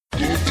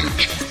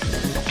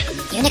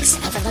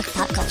Linux Overlook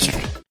Pop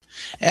Culture.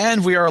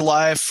 And we are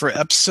live for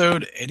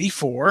episode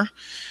 84.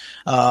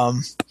 A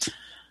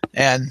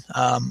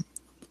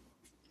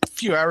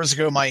few hours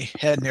ago, my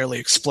head nearly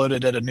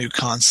exploded at a new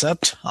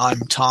concept.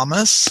 I'm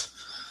Thomas.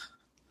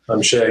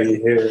 I'm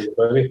Shaggy. Hey,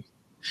 everybody.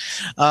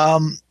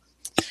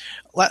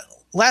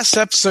 Last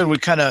episode, we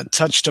kind of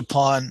touched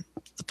upon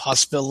the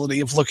possibility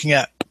of looking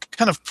at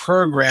kind of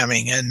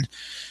programming and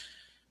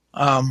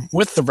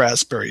with the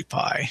Raspberry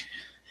Pi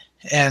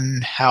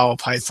and how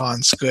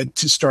Python's good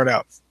to start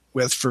out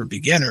with for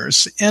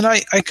beginners. And I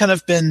kind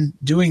of been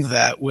doing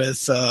that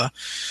with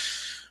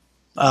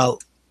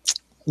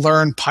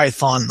Learn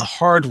Python the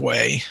Hard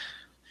Way.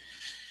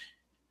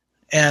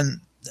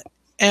 And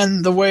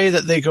the way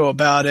that they go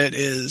about it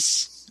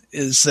is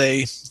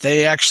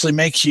they actually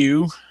make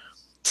you,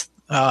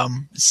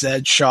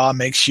 Zed Shah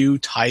makes you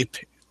type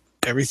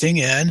everything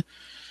in,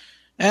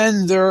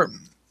 and there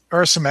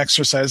are some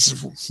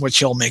exercises which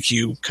he'll make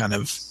you kind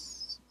of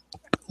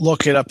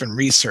look it up and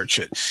research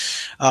it.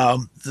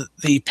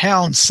 The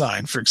pound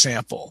sign, for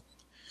example,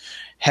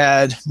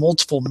 has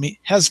multiple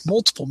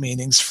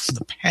meanings from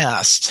the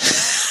past.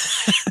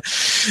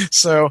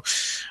 So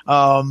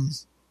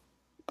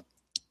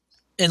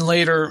in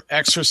later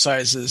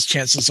exercises,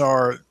 chances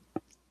are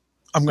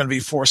I'm going to be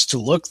forced to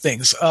look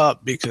things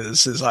up,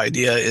 because his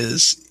idea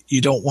is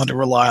you don't want to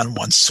rely on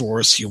one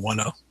source. You want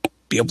to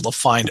be able to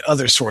find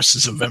other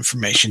sources of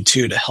information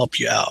too to help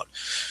you out.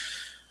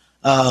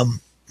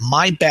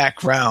 My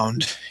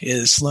background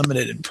is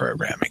limited in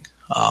programming.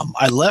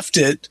 I left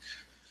it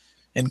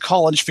in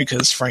college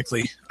because,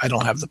 frankly, I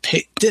didn't have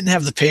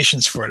the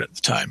patience for it at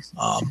the time.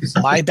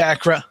 My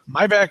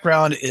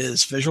background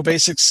is Visual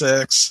Basic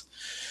 6,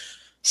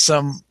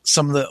 some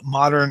of the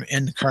modern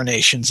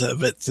incarnations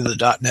of it through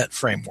the .NET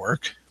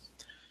framework,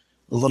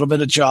 a little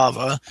bit of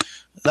Java.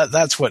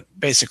 That's what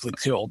basically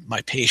killed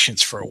my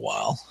patience for a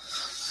while.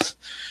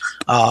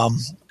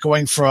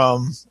 Going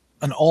from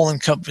an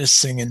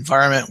all-encompassing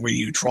environment where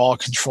you draw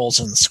controls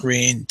on the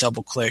screen,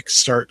 double-click,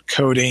 start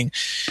coding,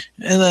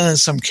 and then in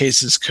some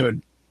cases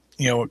code,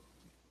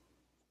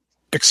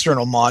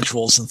 external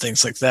modules and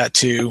things like that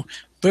too.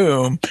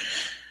 Boom.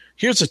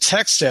 Here's a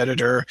text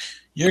editor.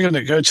 You're going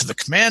to go to the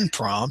command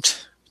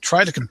prompt,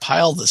 try to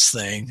compile this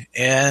thing,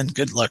 and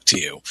good luck to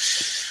you.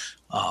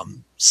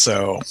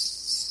 So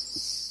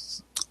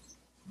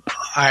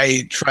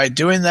I tried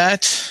doing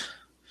that.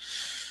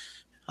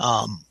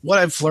 What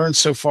I've learned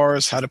so far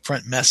is how to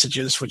print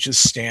messages, which is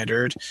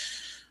standard.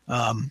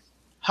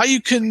 How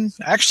you can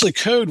actually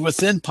code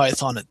within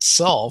Python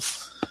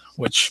itself,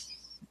 which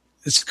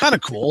is kind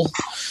of cool.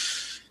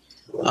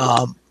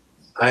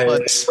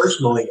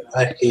 Personally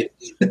hate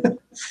it.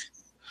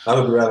 I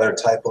would rather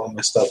type all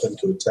my stuff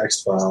into a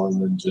text file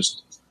and then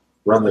just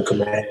run the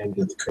command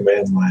in the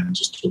command line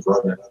just to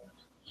run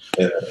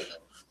it.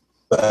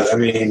 But I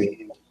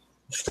mean,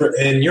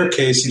 in your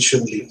case, it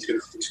shouldn't be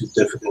too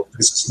difficult,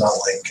 because it's not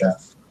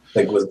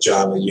like with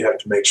Java. You have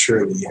to make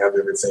sure that you have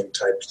everything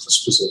typed a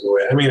specific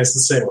way. I mean, it's the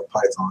same with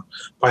Python.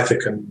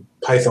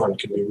 Python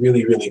can be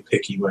really, really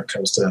picky when it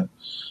comes to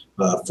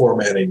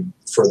formatting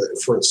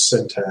for its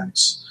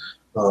syntax.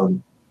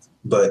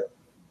 But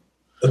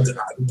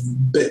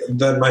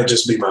that might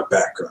just be my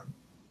background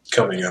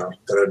coming out,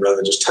 that I'd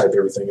rather just type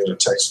everything in a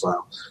text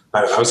file.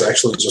 I was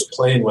actually just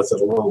playing with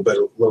it a little bit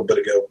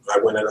ago. I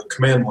went in a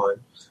command line,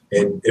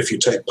 and if you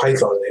type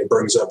Python, it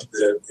brings up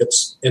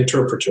its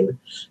interpreter,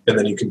 and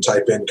then you can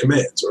type in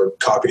commands or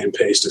copy and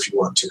paste if you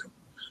want to,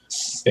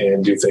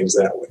 and do things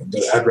that way.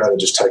 But I'd rather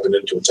just type it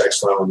into a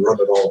text file and run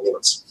it all at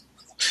once.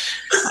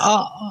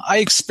 I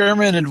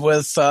experimented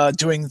with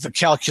doing the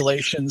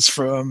calculations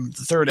from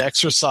the third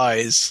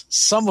exercise,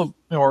 some of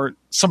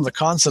the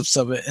concepts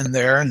of it in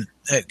there, and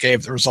it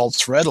gave the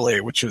results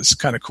readily, which was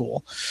kind of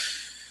cool.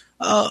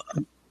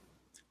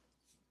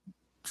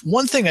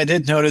 One thing I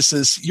did notice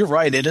is, you're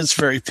right, it is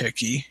very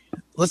picky.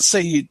 Let's say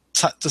you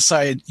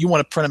decide you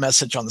want to print a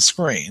message on the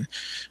screen.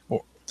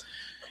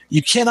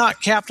 You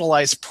cannot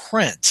capitalize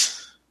print.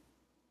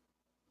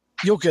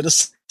 You'll get a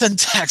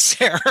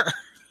syntax error.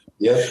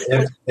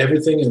 Yeah,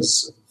 everything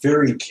is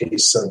very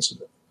case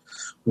sensitive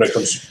when it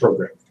comes to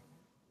programming.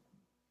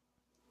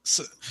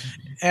 So,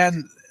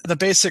 and the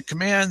basic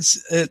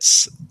commands,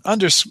 it's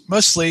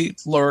mostly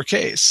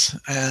lowercase,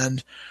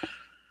 and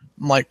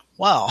I'm like,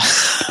 wow,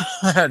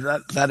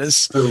 that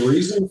is. The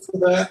reason for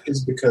that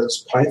is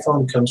because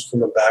Python comes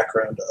from a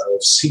background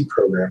of C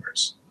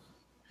programmers,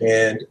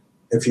 and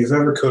if you've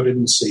ever coded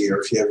in C,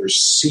 or if you ever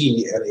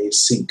see any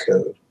C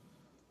code,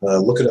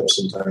 look it up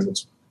sometime.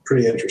 It's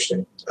pretty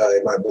interesting.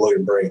 It might blow your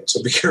brain,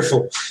 so be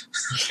careful.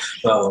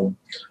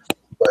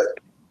 But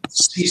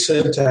C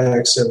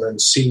syntax and then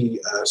C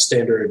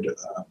standard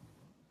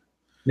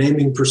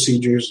naming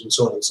procedures and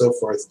so on and so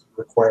forth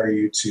require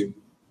you to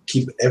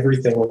keep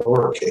everything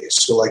lowercase.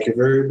 So like your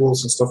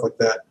variables and stuff like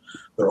that,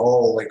 they're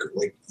all like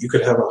you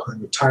could have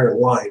an entire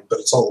line, but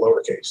it's all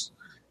lowercase.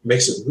 It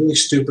makes it really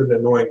stupid and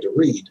annoying to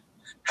read.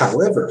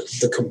 However,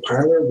 the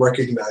compiler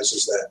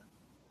recognizes that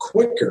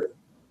quicker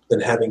than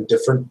having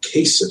different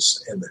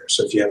cases in there.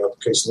 So if you have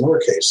uppercase and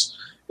lowercase,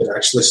 it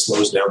actually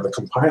slows down the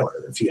compiler.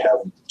 If you have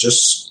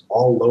just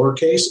all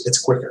lowercase, it's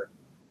quicker.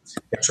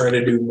 And trying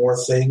to do more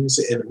things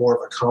in more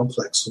of a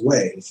complex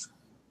way,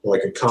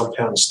 like a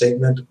compound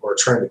statement, or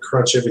trying to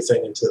crunch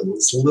everything into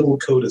as little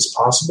code as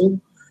possible,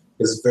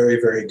 is very,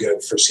 very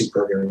good for C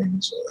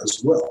programming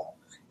as well.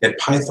 And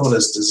Python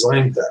is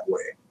designed that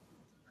way.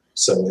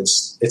 So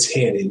it's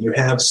handy. You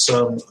have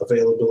some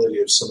availability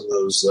of some of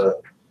those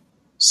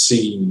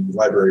C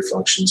library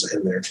functions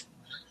in there.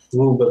 A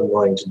little bit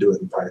annoying to do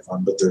it in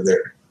Python, but they're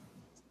there.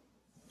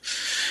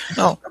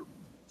 Oh.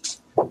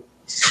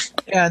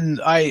 And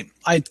I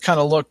kind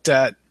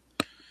of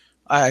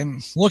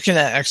I'm looking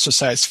at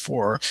exercise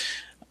 4.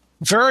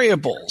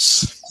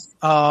 Variables.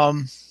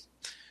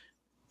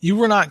 You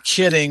were not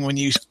kidding when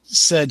you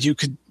said you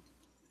could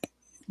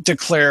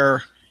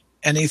declare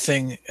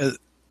anything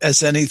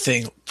as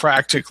anything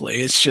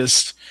practically. It's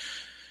just,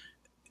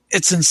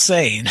 it's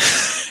insane.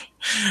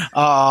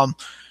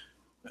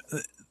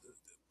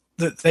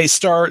 They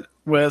start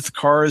with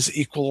cars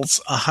equals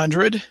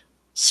 100,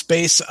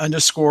 space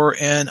underscore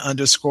n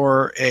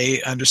underscore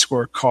a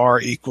underscore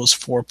car equals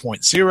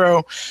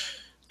 4.0,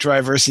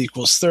 drivers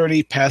equals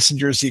 30,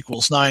 passengers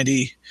equals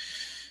 90,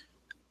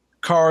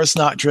 cars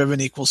not driven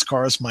equals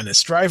cars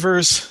minus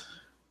drivers,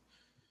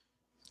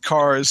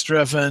 cars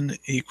driven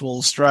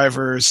equals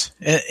drivers,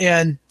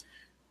 and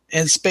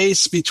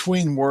space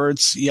between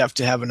words, you have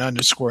to have an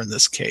underscore in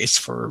this case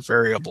for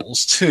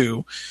variables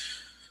too.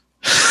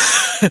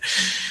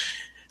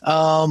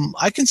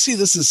 I can see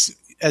this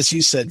as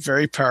you said,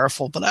 very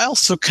powerful, but I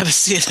also kind of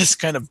see it as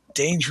kind of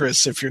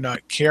dangerous if you're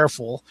not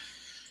careful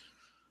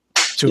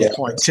to a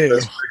point too.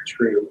 That's very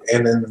true.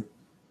 And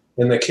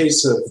in the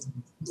case of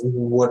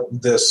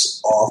what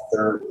this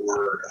author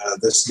or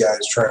this guy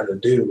is trying to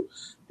do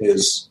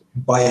is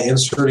by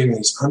inserting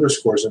these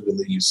underscores into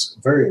these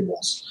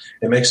variables,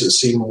 it makes it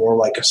seem more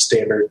like a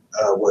standard,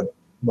 what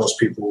most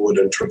people would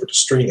interpret a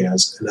string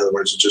as. In other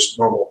words, it's just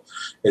normal.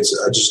 It's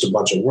just a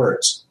bunch of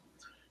words.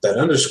 That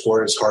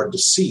underscore is hard to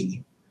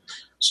see.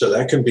 So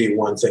that can be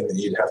one thing that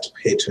you'd have to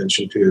pay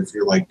attention to if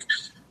you're like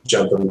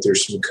jumping through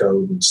some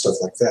code and stuff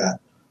like that.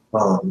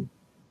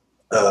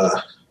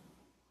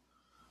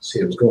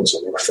 See, I was going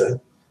somewhere with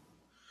that.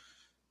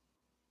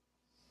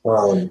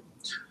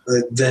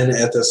 Then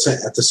at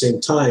the same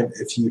time,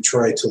 if you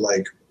try to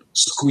like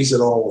squeeze it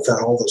all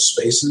without all those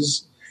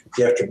spaces,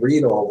 you have to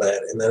read all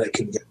that, and then it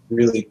can get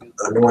really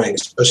annoying,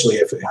 especially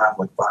if you have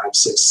like 5,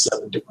 6,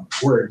 7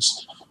 different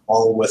words,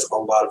 all with a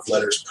lot of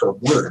letters per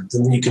word.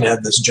 Then you can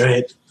have this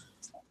giant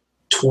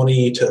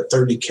 20 to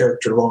 30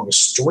 character long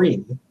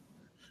string,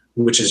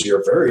 which is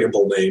your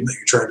variable name that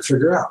you're trying to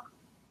figure out.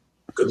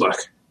 Good luck.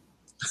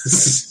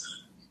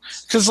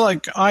 Because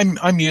like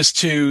I'm used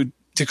to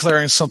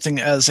declaring something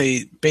as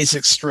a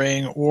basic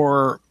string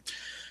or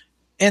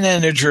an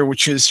integer,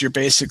 which is your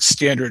basic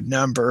standard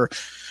number,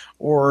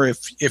 or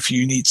if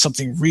you need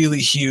something really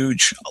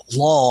huge,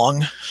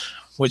 long,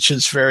 which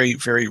is very,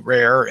 very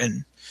rare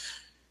in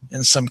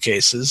some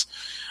cases,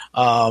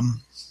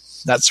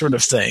 that sort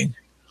of thing.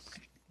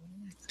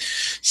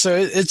 So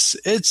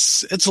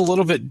it's a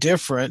little bit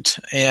different,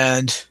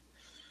 and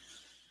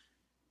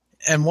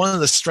one of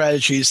the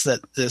strategies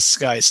that this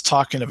guy's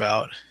talking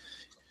about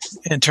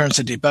in terms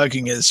of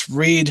debugging is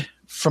read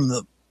from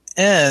the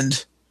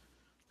end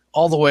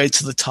all the way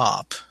to the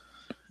top,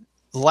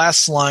 the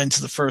last line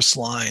to the first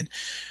line,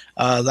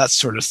 that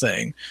sort of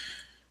thing,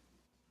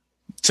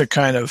 to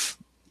kind of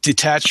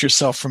detach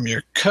yourself from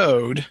your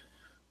code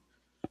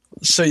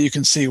so you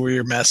can see where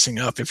you're messing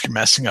up, if you're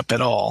messing up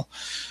at all.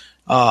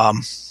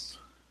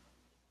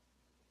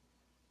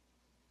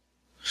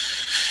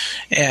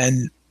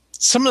 And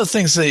some of the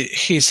things that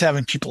he's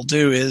having people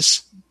do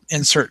is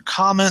insert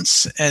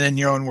comments and in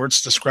your own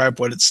words describe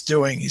what it's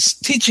doing. He's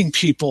teaching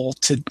people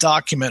to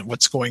document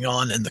what's going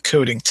on in the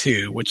coding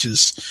too,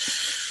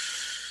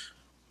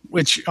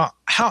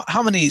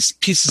 how many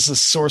pieces of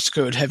source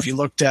code have you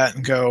looked at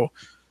and go,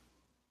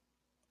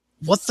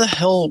 what the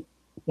hell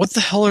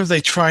are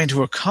they trying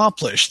to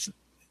accomplish,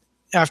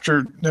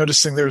 after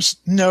noticing there's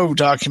no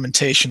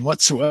documentation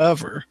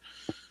whatsoever?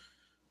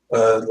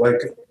 Like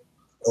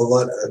a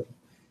lot, I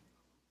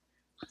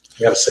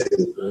gotta say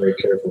this very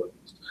carefully.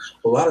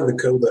 A lot of the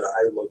code that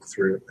I look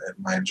through at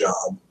my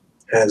job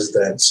has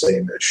that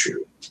same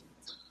issue.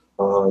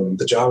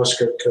 The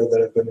JavaScript code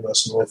that I've been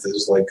messing with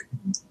is like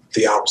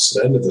the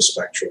opposite end of the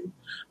spectrum.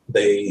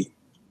 They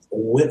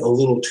went a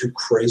little too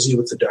crazy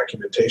with the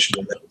documentation,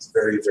 and that was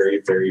very,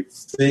 very, very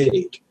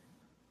vague.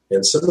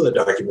 And some of the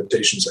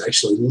documentation is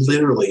actually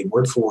literally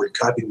word for word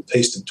copy and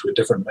paste into a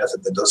different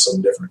method that does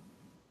something different.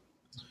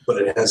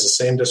 But it has the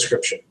same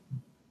description,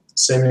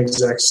 same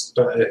exact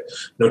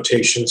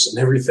notations and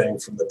everything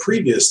from the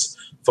previous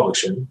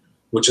function,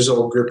 which is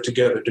all grouped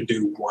together to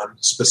do one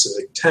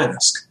specific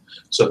task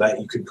so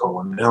that you can call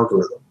an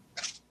algorithm.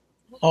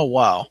 Oh,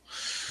 wow.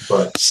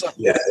 But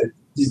yeah,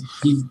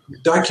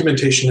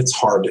 documentation, it's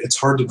hard. It's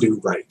hard to do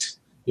right.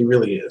 It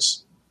really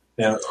is.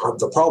 And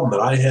the problem that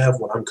I have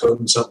when I'm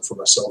coding something for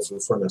myself or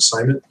for an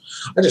assignment,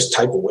 I just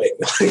type away.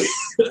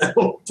 I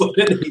don't put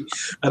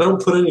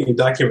any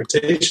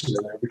documentation in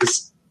there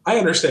because I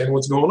understand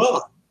what's going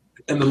on.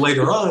 And then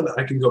later on,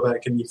 I can go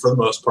back and, for the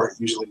most part,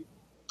 usually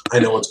I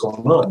know what's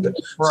going on. But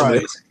somebody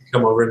else can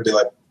come over and be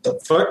like, "The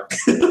fuck?"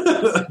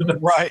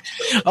 Right.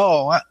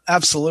 Oh,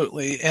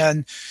 absolutely.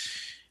 And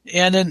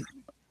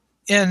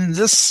in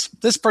this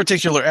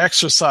particular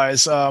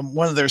exercise,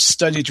 one of their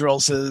study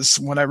drills is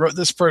when I wrote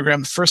this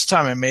program, the first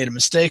time I made a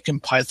mistake,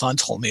 and Python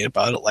told me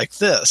about it like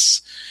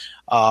this.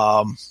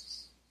 And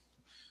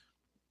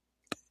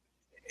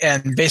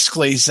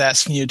basically, he's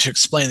asking you to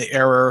explain the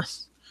error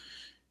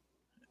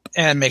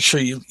and make sure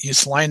you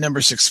use line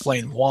numbers to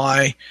explain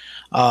why.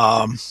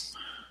 And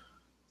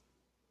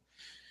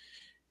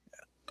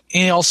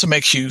he also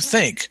makes you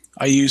think.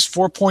 I use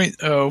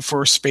 4.0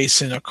 for space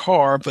in a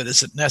car, but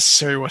is it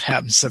necessary? What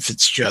happens if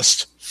it's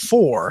just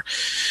 4?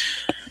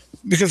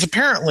 Because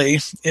apparently,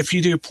 if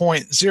you do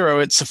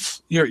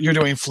 0.0, you're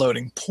doing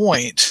floating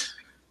point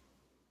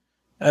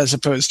as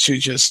opposed to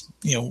just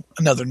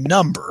another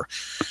number.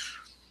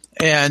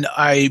 And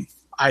I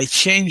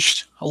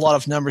changed a lot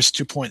of numbers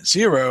to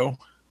 0.0,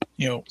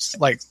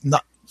 like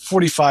not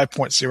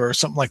 45.0 or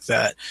something like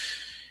that,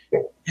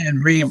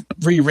 and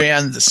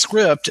reran the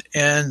script,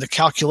 and the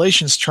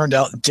calculations turned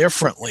out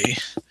differently.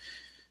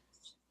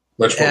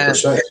 Much more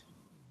precise.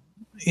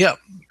 Yeah.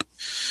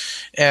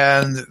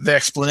 And the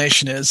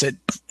explanation is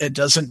it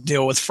doesn't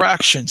deal with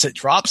fractions. It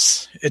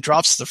drops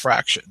the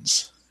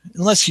fractions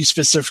unless you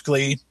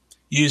specifically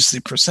use the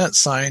percent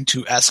sign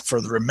to ask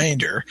for the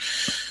remainder,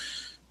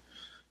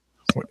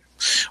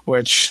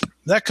 which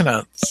that kind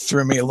of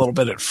threw me a little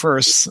bit at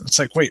first. It's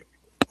like, wait,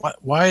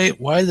 why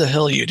the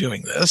hell are you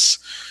doing this?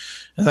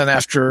 And then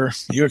after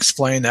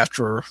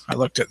I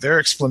looked at their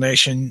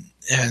explanation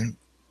and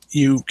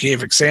you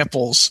gave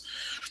examples,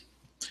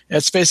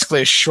 it's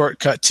basically a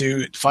shortcut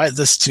to divide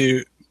these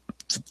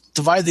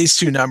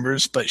two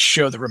numbers, but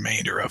show the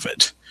remainder of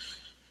it.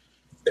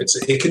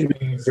 It can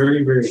be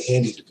very, very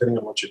handy depending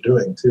on what you're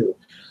doing too.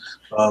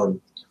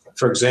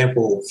 For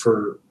example,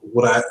 for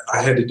what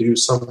I had to do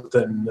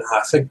something,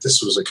 I think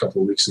this was a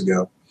couple of weeks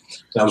ago.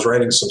 I was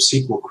writing some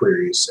SQL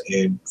queries,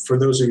 and for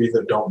those of you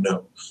that don't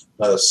know,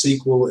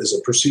 SQL is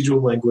a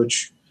procedural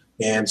language,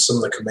 and some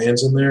of the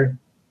commands in there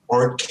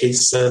aren't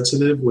case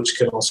sensitive, which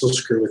can also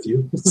screw with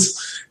you.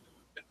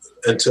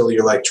 Until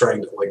you're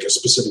trying to a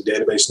specific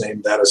database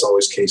name, that is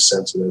always case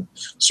sensitive.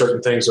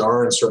 Certain things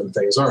are, and certain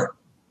things aren't.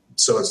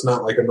 So it's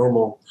not like a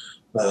normal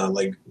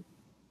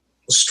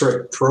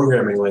strict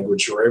programming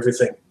language where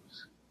everything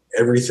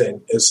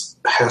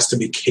has to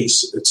be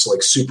case. It's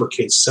super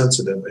case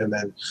sensitive, and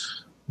then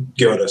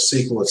go to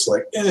SQL. It's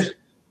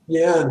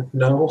yeah,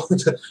 no.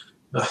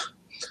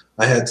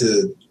 I had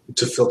to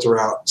filter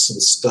out some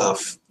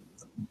stuff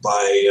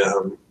by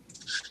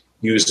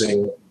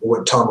using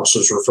what Thomas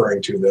was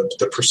referring to,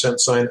 the percent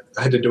sign.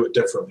 I had to do it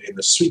differently in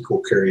the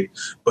SQL query,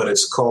 but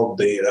it's called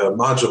the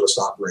modulus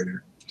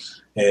operator.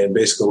 And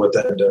basically what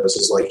that does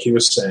is, like he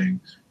was saying,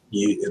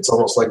 it's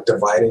almost like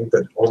dividing,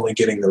 but only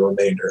getting the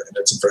remainder, and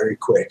it's very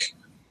quick.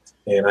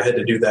 And I had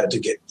to do that to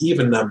get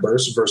even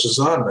numbers versus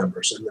odd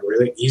numbers. And the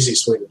really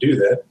easiest way to do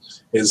that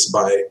is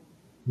by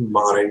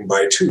modding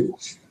by 2.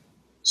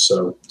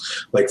 So,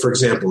 for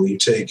example, you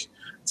take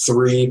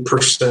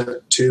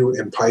 3% 2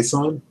 in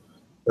Python,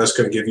 that's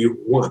going to give you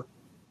 1.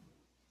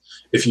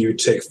 If you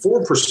take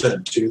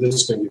 4% 2,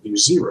 that's going to give you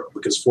 0,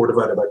 because 4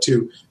 divided by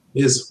 2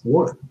 is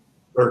 1,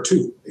 or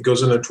 2. It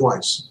goes in there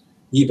twice,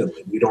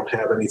 evenly. You don't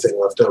have anything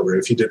left over.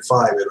 If you did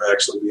 5, it would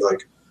actually be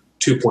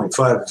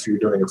 2.5 if you're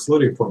doing a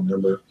floating point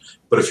number.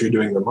 But if you're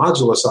doing the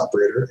modulus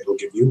operator, it'll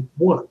give you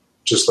 1,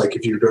 just like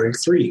if you're doing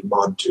 3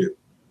 mod 2,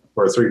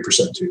 or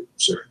 3% 2,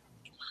 sorry.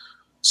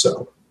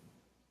 So.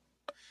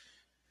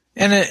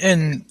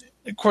 And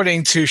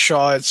according to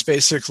Shaw, it's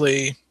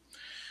basically,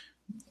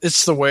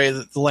 it's the way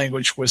that the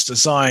language was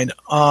designed.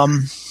 But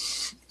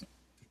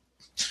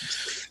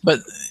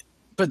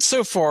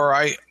so far,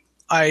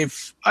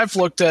 I've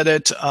looked at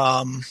it,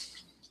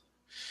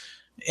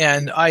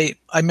 and I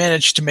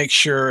managed to make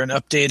sure an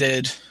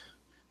updated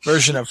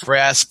version of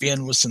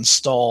Raspbian was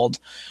installed,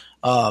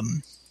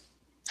 and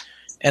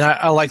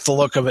I like the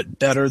look of it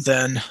better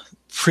than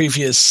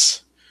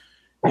previous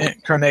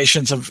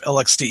incarnations of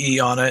LXDE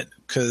on it,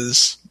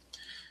 because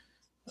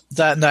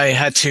that and I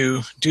had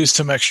to do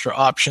some extra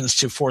options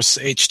to force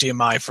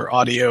HDMI for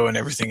audio and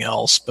everything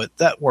else, but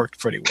that worked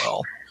pretty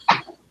well.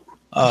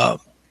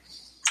 Of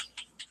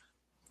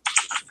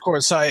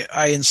course,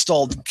 I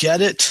installed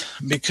Gedit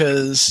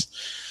because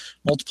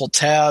multiple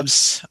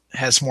tabs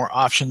has more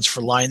options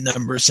for line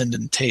numbers,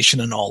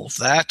 indentation, and all of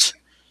that.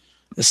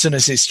 As soon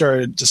as they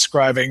started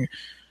describing,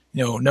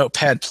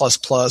 Notepad++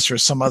 or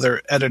some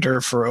other editor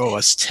for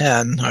OS X,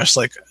 I was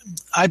like,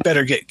 I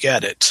better get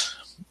Gedit.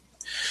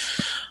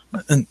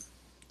 And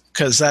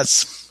because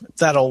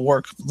that'll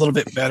work a little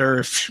bit better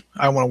if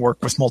I want to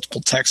work with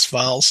multiple text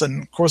files.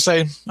 And of course,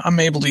 I'm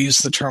able to use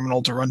the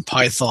terminal to run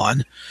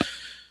Python.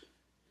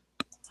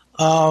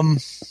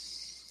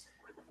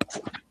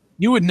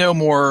 you would know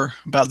more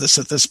about this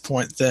at this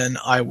point than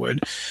I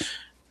would.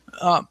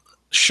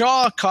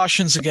 Shaw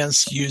cautions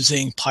against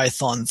using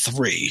Python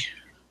 3.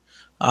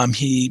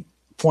 He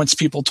points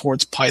people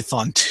towards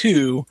Python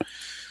 2.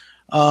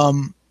 Are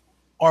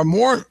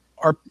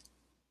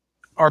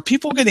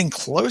people getting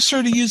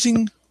closer to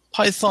using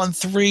Python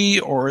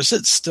 3, or is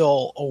it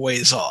still a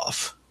ways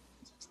off?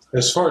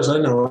 As far as I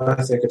know,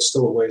 I think it's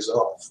still a ways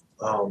off.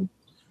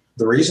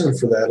 The reason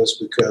for that is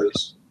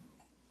because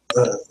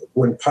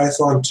when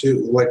Python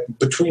 2, like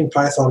between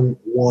Python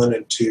 1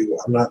 and 2,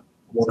 I'm not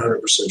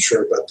 100%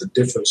 sure about the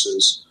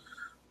differences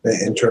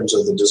in terms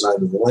of the design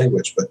of the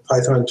language, but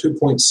Python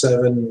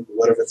 2.7,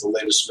 whatever the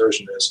latest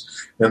version is,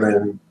 and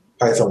then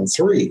Python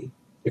 3,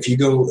 if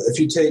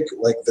you take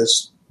like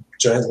this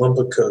giant lump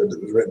of code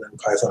that was written in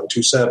Python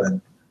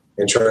 2.7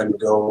 and try to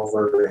go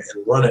over and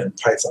run it in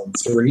Python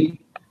 3,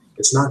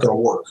 it's not going to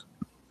work.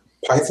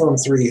 Python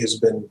 3 has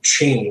been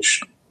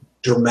changed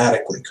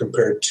dramatically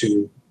compared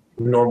to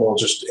normal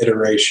just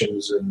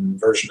iterations and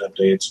version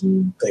updates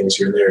and things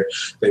here and there.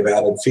 They've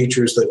added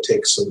features that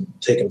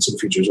taken some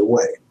features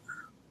away.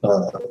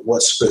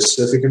 What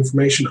specific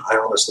information, I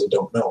honestly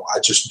don't know. I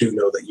just do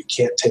know that you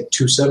can't take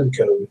 2.7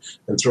 code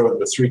and throw it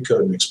into 3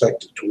 code and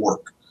expect it to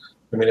work.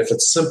 I mean, if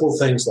it's simple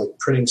things like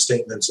printing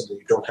statements and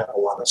you don't have a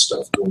lot of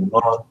stuff going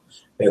on,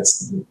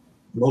 it's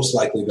most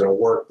likely going to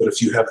work. But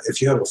if you have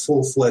a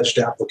full-fledged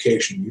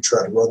application, you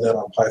try to run that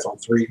on Python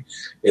 3,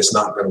 it's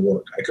not going to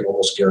work. I can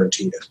almost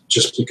guarantee it,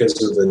 just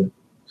because of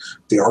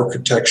the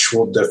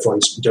architectural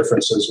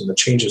differences and the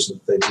changes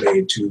that they've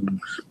made to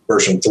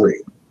version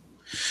 3.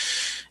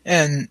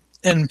 And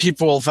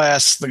people have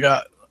asked the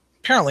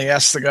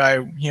guy,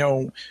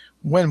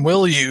 when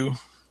will you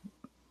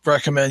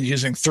recommend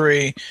using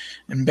 3?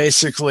 And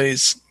basically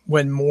it's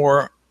when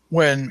more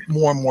and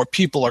more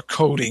people are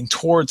coding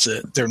towards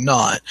it, they're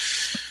not.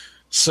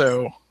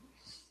 So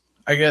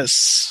I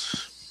guess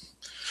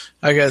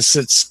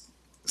it's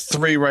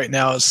 3 right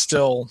now is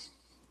still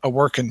a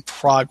work in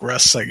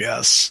progress, I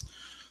guess.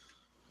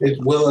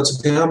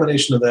 It's a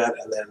combination of that,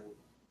 and then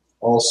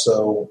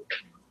also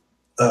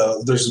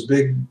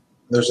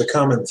there's a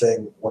common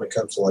thing when it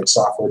comes to like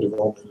software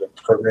development and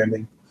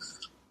programming.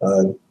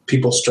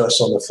 People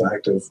stress on the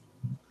fact of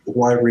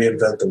why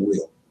reinvent the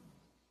wheel.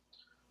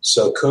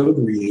 So code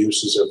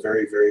reuse is a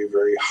very, very,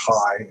 very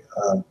high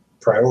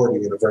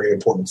priority and a very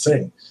important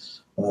thing.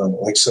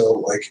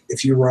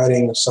 If you're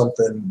writing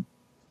something,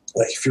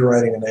 like if you're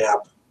writing an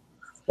app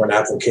or an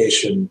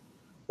application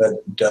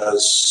that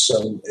does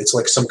it's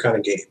like some kind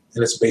of game,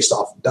 and it's based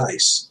off of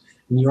dice.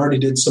 And you already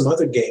did some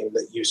other game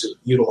that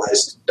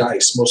utilized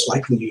dice. Most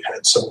likely you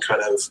had some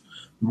kind of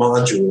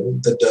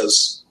module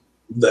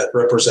that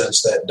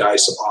represents that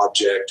dice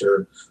object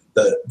or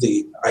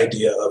the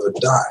idea of a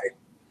die.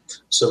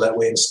 So that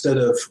way, instead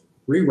of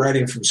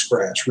rewriting from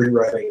scratch,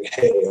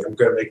 hey, I'm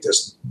going to make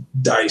this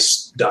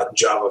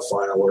dice.java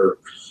file or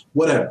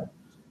whatever,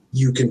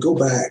 you can go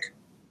back,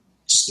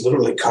 just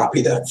literally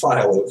copy that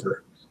file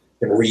over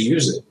and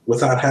reuse it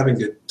without having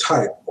to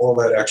type all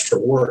that extra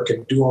work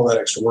and do all that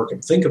extra work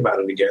and think about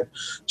it again.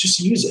 Just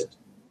use it.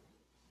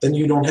 Then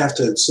you don't have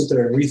to sit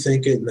there and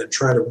rethink it and then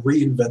try to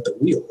reinvent the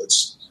wheel.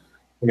 It's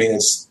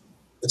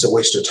a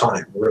waste of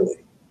time, really.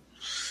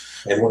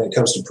 And when it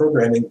comes to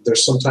programming,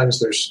 there's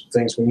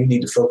things when you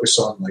need to focus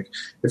on, like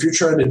if you're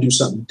trying to do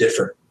something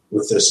different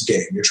with this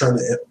game, you're trying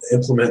to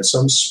implement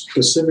some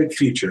specific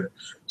feature,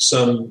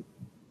 some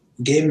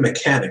game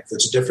mechanic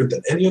that's different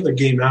than any other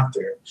game out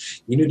there,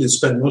 you need to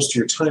spend most of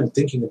your time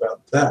thinking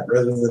about that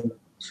rather than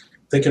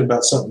thinking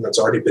about something that's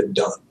already been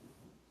done.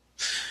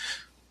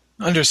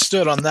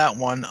 Understood on that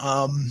one.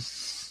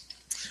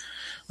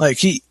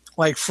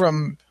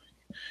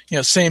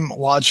 Same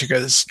logic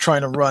as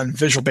trying to run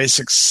Visual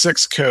Basic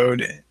 6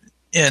 code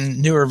in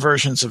newer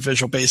versions of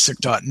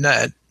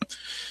VisualBasic.net.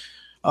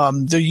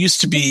 There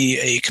used to be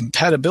a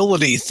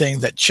compatibility thing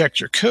that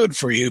checked your code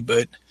for you,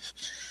 but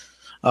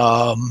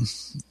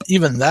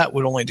even that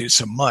would only do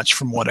so much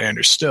from what I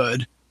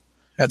understood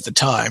at the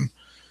time.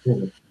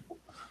 Mm-hmm.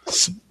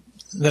 So,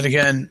 then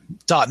again,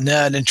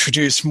 .NET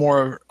introduced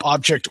more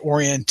object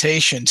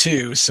orientation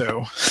too,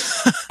 so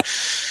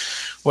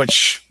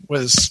which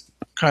was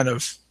kind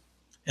of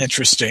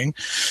interesting.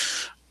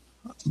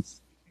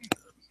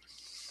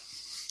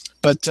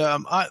 But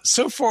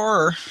so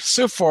far,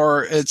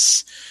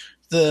 it's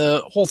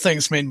the whole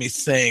thing's made me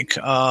think.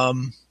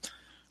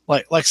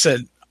 Like I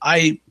said,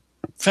 I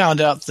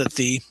found out that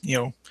the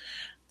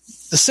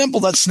symbol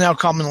that's now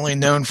commonly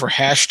known for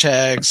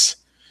hashtags,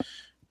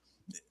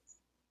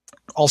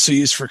 also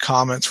used for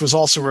comments, was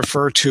also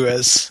referred to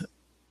as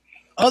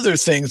other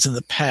things in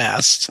the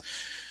past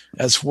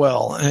as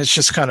well. And it's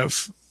just kind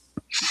of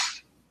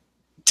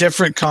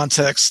different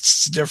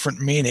contexts, different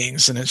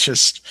meanings, and it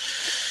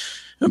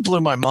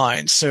blew my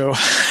mind. So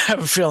I have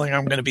a feeling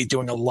I'm going to be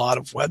doing a lot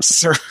of web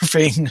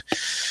surfing.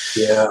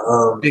 Yeah,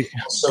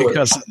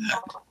 because of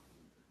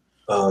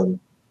that.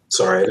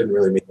 Sorry, I didn't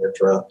really mean to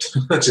interrupt.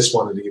 I just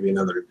wanted to give you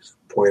another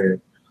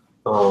pointer.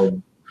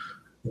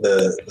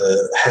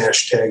 The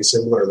hashtag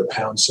symbol or the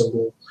pound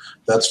symbol,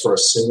 That's for a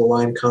single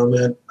line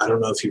comment. I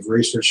don't know if you've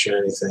researched or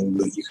anything,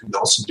 but you can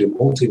also do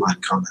multi-line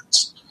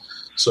comments.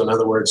 So in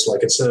other words,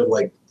 like instead of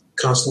like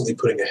constantly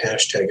putting a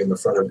hashtag in the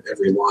front of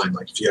every line,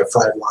 like if you have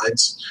 5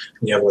 lines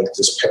and you have like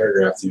this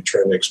paragraph that you're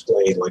trying to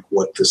explain like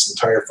what this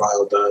entire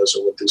file does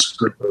or what this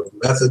group of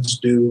methods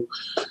do,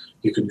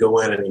 you could go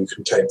in and you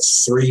can type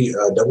 3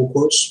 double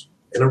quotes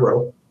in a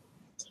row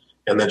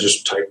and then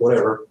just type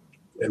whatever.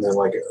 And then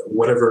like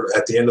whatever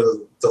at the end of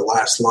the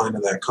last line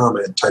of that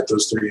comment, type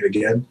those 3 in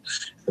again.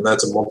 And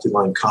that's a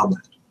multi-line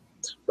comment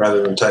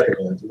rather than typing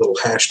a little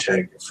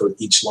hashtag for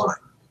each line.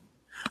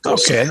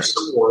 Okay. So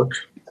some work.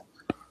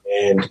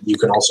 And you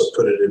can also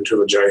put it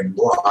into a giant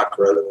block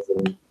rather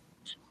than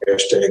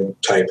hashtag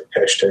type,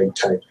 hashtag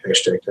type,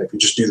 hashtag type. You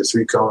just do the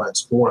 3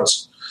 comments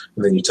once,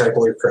 and then you type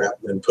all your crap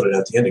and then put it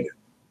at the end again.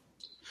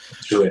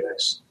 It's really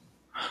nice.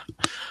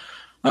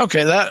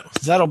 Okay,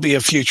 that'll be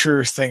a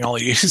future thing I'll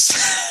use.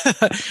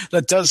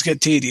 That does get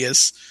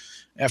tedious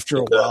after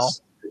a while.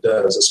 It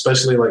does,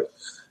 especially like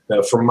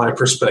from my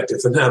perspective.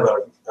 And now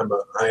that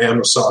I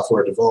am a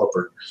software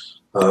developer,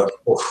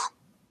 it'll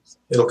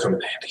come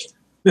in handy.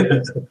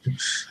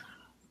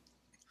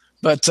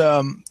 But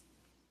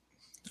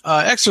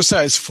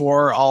exercise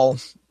 4, I'll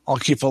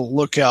keep a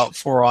lookout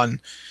for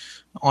on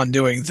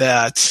doing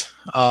that,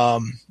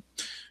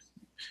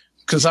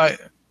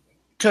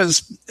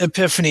 because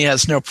Epiphany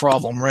has no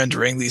problem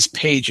rendering these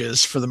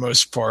pages for the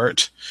most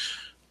part.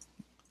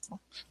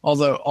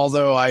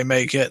 Although I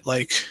may get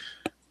like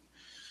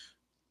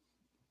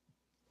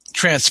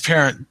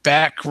transparent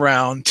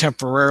background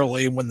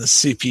temporarily when the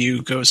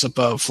CPU goes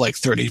above like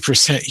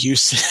 30%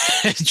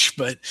 usage,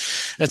 but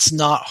it's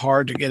not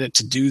hard to get it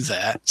to do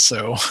that.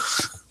 So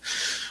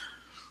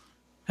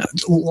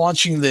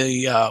launching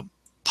the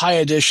Pi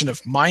edition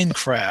of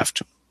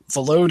Minecraft,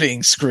 the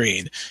loading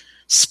screen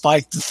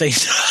spiked the thing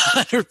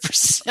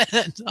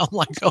 100%. I'm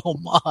like, oh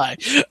my.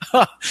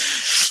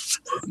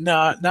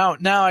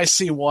 Now I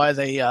see why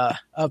they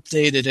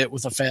updated it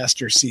with a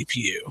faster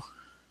CPU,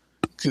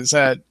 because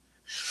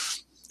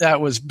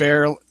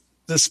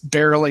this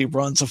barely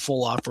runs a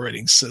full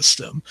operating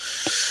system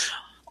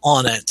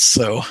on it.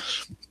 So,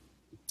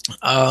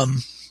 I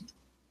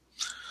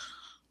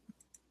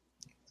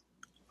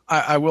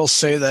will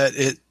say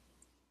that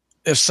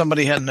if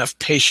somebody had enough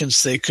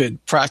patience, they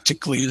could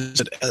practically use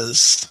it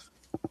as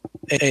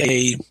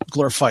a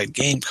glorified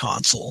game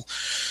console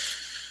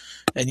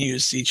and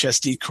use each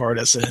SD card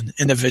as an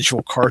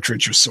individual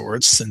cartridge of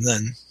sorts. And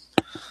then,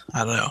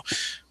 I don't know.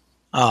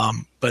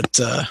 But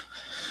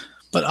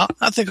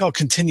I think I'll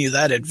continue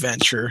that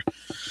adventure.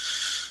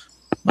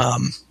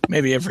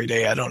 Maybe every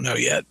day, I don't know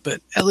yet,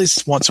 but at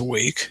least once a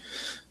week.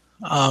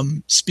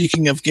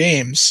 Speaking of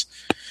games,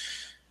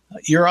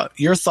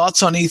 your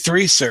thoughts on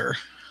E3, sir?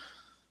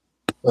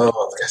 Oh,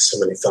 I got so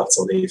many thoughts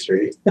on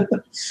E3.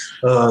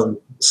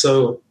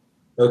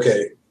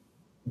 Okay,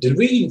 did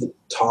we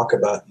talk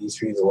about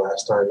E3 the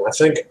last time? I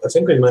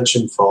think we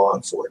mentioned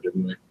Fallout 4,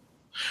 didn't we?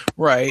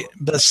 Right,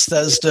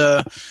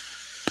 Bethesda.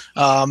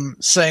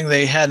 Saying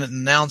they had an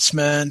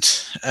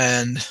announcement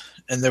and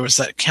there was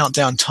that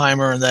countdown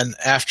timer, and then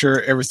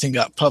after everything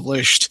got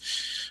published,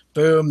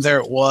 boom, there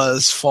it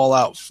was,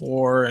 Fallout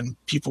 4, and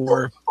people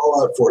were...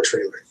 Fallout 4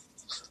 trailer.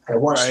 I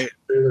watched the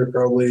trailer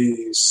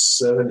probably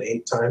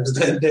 7-8 times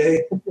that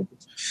day.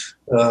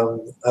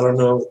 I don't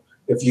know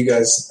if you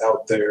guys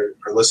out there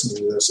are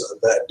listening to this.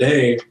 That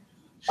day,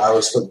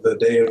 the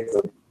day of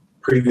the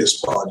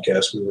previous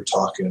podcast, we were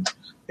talking,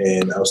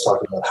 and I was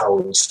talking about how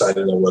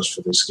excited I was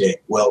for this game.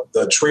 Well,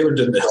 the trailer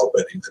didn't help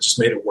any. It just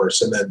made it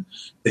worse. And then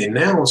the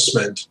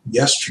announcement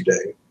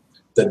yesterday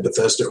that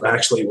Bethesda,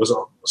 actually it was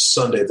on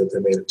Sunday that they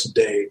made it.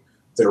 Today,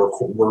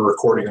 we're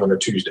recording on a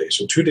Tuesday.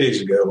 So 2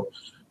 days ago,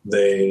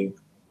 they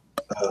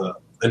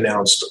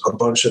announced a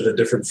bunch of the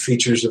different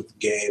features of the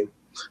game,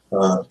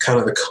 kind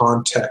of the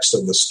context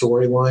of the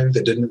storyline.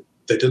 They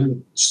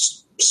didn't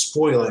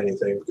spoil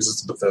anything because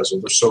it's Bethesda.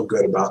 They're so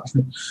good about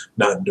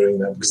not doing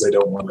that because they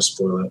don't want to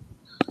spoil it.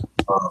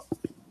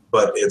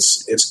 But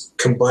it's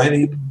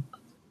combining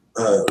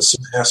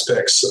some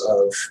aspects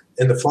of,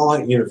 in the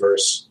Fallout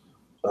universe,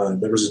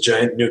 there was a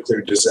giant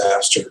nuclear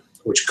disaster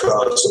which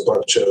caused a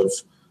bunch of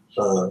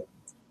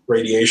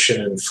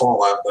radiation and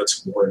fallout.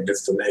 That's where it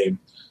gets the name.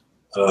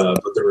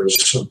 But there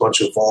was a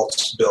bunch of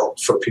vaults built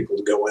for people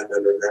to go in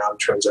underground.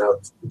 Turns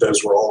out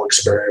those were all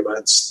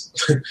experiments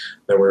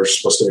that were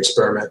supposed to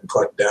experiment and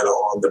collect data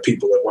on the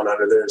people that went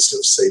under there instead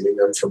of saving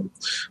them from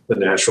the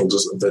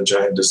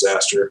giant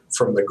disaster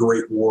from the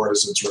Great War,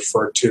 as it's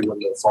referred to in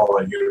the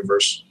Fallout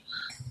universe,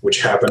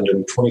 which happened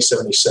in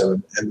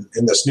 2077. And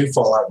in this new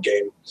Fallout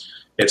game,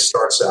 it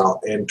starts out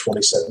in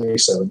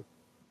 2077.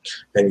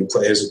 And you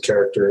play as a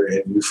character,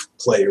 and you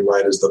play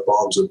right as the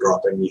bombs are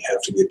dropping. You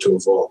have to get to a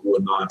vault and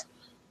whatnot.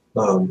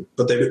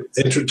 But they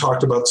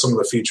talked about some of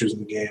the features in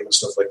the game and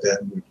stuff like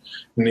that. And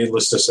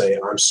needless to say,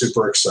 I'm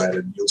super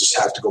excited. You'll just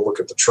have to go look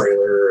at the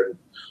trailer and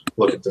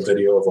look at the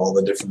video of all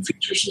the different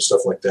features and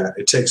stuff like that.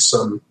 It takes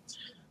some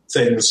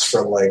things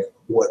from like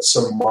what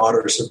some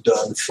modders have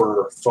done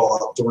for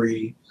Fallout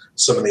 3,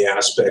 some of the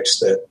aspects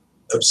that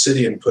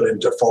Obsidian put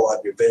into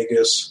Fallout New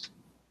Vegas,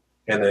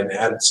 and then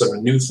add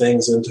some new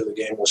things into the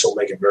game, which will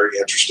make it very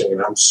interesting.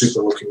 And I'm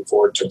super looking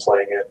forward to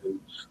playing it and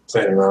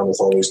playing around with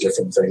all these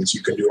different things.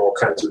 You can do all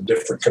kinds of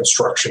different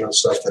construction and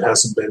stuff that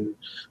hasn't been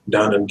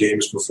done in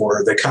games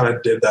before. They kind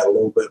of did that a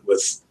little bit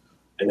with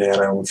an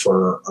add-on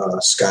for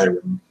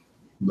Skyrim.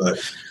 But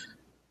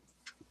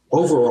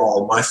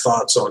overall, my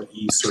thoughts on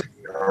E3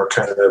 are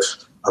kind of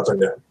up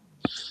and down.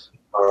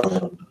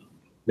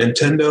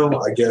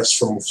 Nintendo, I guess,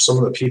 from some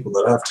of the people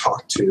that I've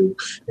talked to,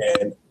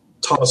 and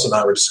Thomas and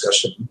I were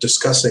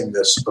discussing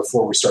this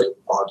before we started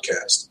the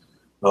podcast.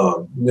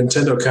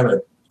 Nintendo kind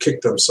of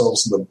kicked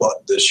themselves in the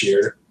butt this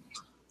year,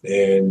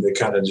 and they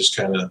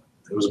it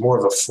was more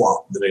of a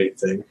flop than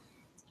anything.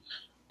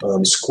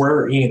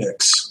 Square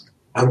Enix,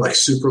 I'm like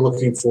super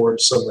looking forward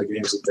to some of the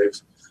games that they've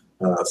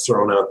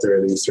thrown out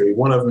there at E3.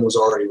 One of them was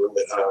already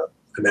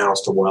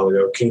announced a while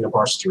ago, Kingdom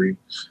Hearts 3.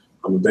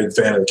 I'm a big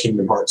fan of the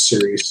Kingdom Hearts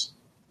series.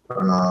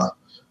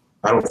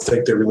 I don't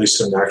think they released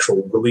an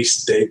actual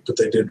release date, but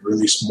they did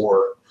release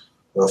more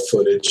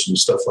footage and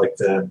stuff like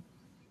that.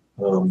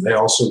 They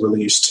also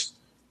released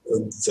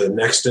the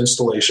next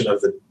installation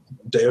of the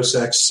Deus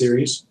Ex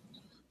series,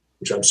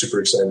 which I'm super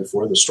excited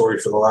for. The story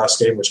for the last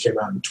game, which came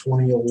out in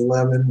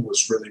 2011,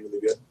 was really, really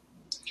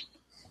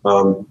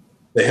good.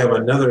 They have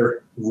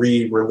another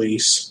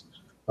re-release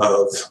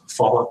of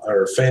Final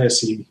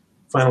Fantasy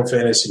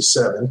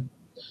VII,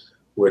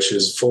 which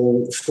is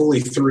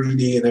fully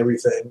 3D and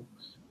everything.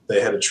 They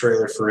had a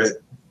trailer for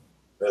it.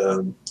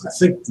 I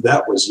think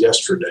that was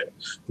yesterday,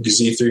 because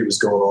E3 was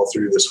going all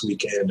through this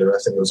weekend, and I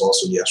think it was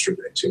also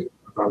yesterday too,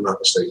 if I'm not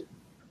mistaken.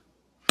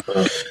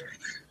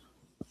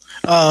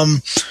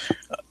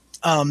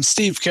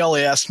 Steve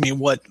Kelly asked me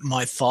what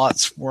my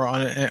thoughts were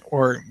on it,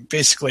 or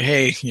basically,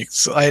 hey, you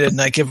excited?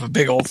 And I give a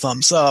big old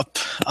thumbs up.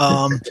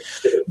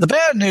 The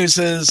bad news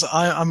is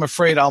I'm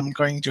afraid I'm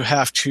going to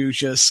have to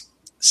just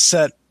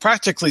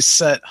practically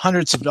set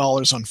hundreds of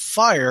dollars on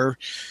fire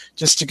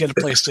just to get a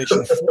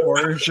PlayStation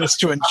 4, just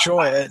to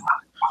enjoy it.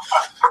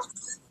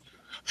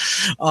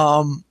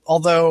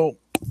 Although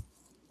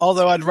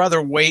I'd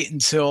rather wait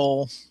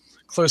until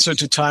closer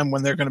to time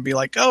when they're going to be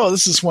like, oh,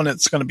 this is when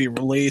it's going to be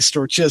released,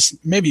 or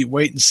just maybe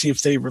wait and see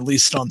if they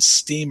release it on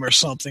Steam or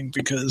something,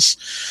 because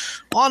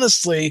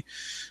honestly,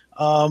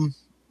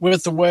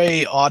 with the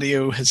way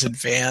audio has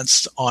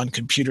advanced on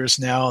computers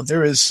now,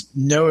 there is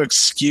no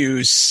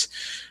excuse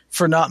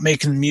for not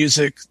making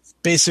music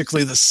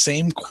basically the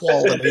same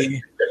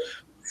quality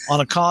on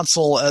a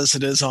console as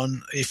it is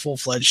on a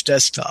full-fledged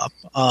desktop.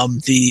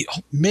 The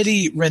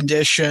MIDI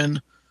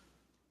rendition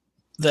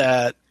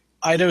that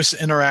Eidos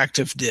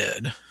Interactive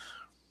did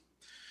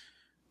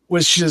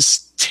was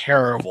just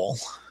terrible.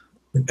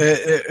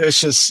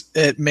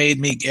 It made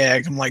me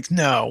gag. I'm like,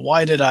 no,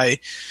 why did I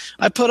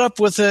put up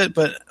with it?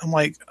 But I'm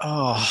like,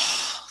 oh,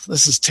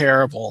 this is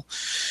terrible.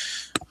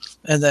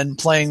 And then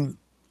playing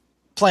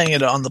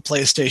it on the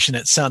PlayStation,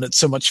 it sounded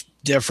so much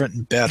different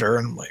and better.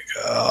 And I'm like,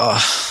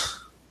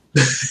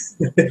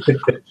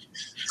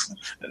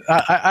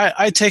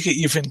 I take it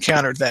you've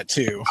encountered that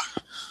too.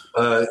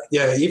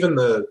 Yeah, even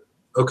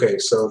okay,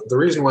 so the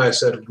reason why I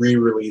said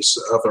re-release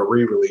of a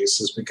re-release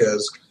is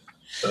because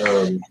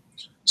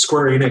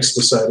Square Enix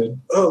decided,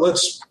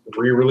 let's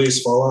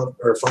re-release Fallout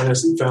or Final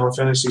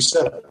Fantasy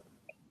VII,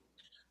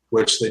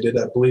 which they did,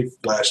 I believe,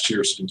 last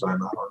year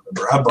sometime. I don't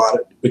remember. I bought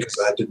it because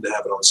I didn't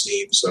have it on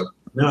Steam, so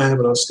now I have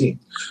it on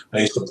Steam. I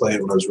used to play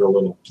it when I was real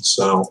little.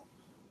 So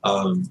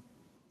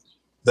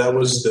that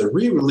was the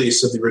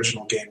re-release of the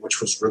original game,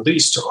 which was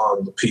released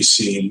on the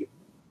PC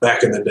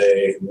back in the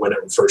day when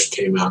it first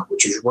came out,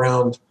 which was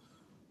around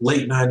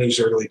late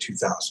 90s, early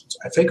 2000s.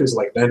 I think it was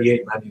like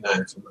 98,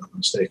 99, if I'm not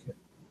mistaken,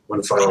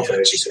 when Final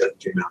Fantasy VII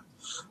came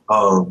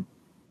out.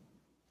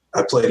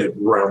 I played it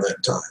around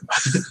that time.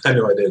 I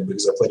know I did,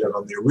 because I played it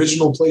on the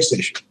original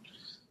PlayStation.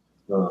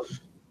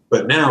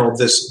 But now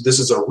this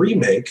is a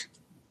remake,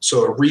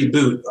 so a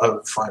reboot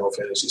of Final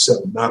Fantasy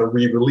VII, not a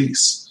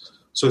re-release.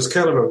 So it's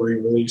kind of a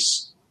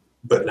re-release,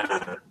 but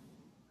not.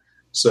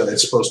 So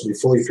it's supposed to be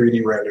fully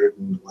 3D rendered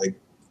and like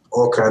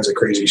all kinds of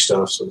crazy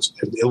stuff. So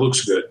it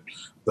looks good.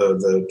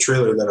 The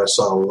trailer that I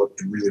saw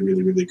looked really,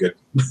 really, really good.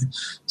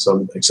 So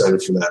I'm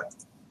excited for that.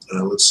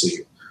 Let's see.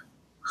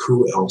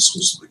 Who else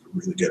was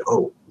really good?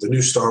 Oh, the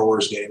new Star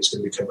Wars game is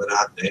going to be coming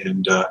out,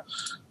 and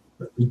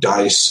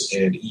DICE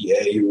and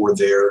EA were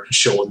there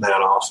showing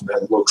that off, and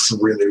that looks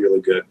really,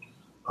 really good.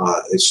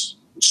 It's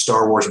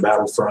Star Wars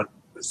Battlefront.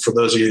 For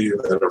those of you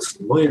that are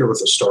familiar with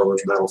the Star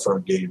Wars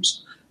Battlefront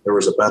games, there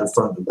was a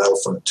Battlefront and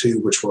Battlefront 2,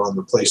 which were on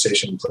the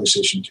PlayStation and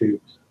PlayStation 2.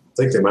 I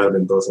think they might have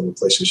been both on the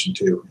PlayStation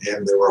 2,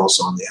 and they were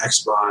also on the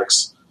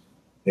Xbox,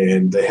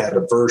 and they had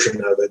a version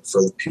of it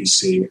for the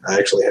PC. I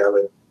actually have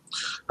it.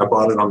 I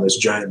bought it on this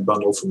giant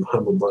bundle from the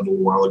Humble Bundle a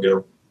while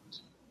ago,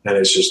 and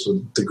it's just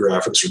the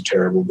graphics are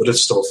terrible, but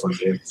it's still a fun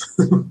game.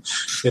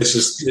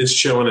 It's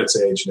showing its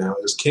age now.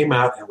 It came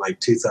out in like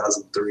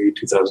 2003,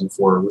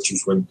 2004, which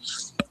is when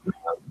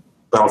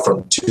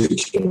Battlefront 2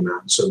 came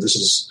out. So this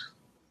is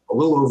a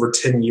little over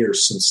 10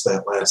 years since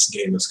that last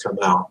game has come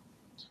out.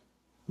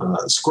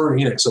 Square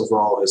Enix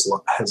overall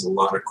has a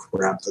lot of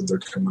crap that they're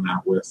coming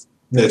out with.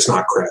 It's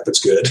not crap; it's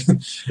good.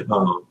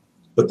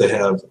 But they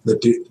have the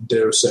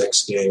Deus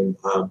Ex game.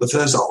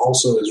 Bethesda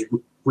also is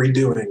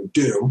redoing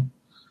Doom.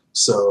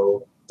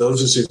 So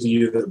those of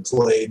you that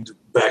played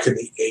back in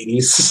the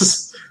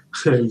 80s,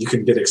 you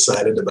can get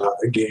excited about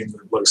a game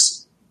that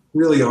looks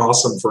really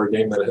awesome for a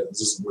game that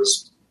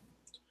was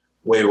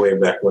way, way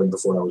back when,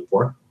 before I was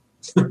born.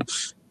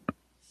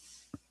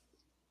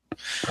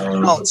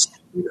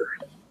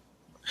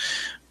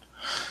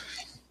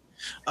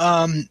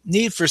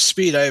 Need for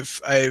Speed.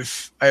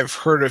 I've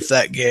heard of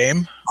that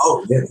game.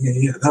 Oh yeah,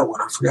 that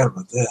one. I forgot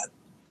about that.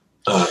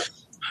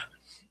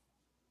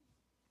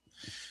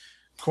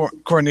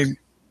 According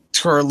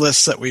to our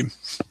list that we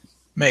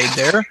made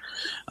there,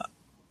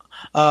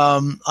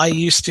 I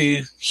used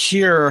to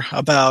hear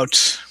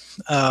about.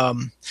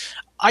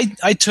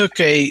 I took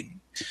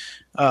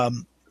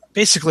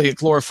basically a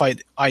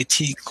glorified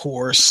IT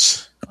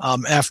course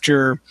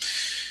after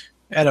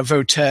at a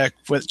VOTEC,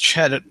 which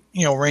had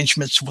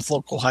arrangements with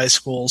local high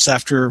schools.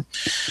 After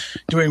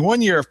doing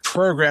 1 year of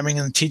programming,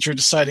 and the teacher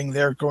deciding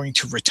they're going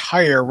to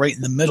retire right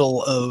in the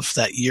middle of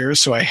that year,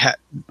 so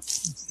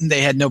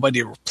they had nobody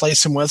to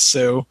replace him with.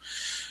 So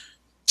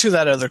to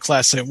that other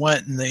class I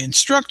went, and the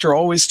instructor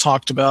always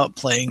talked about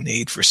playing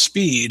Need for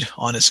Speed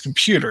on his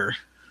computer.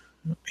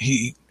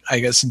 He, I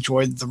guess,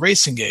 enjoyed the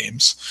racing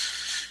games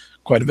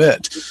quite a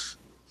bit.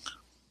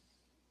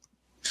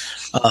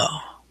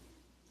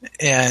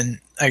 And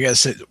I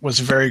guess it was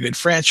a very good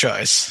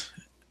franchise.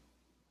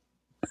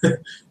 Did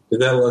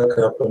that look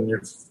up on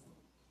your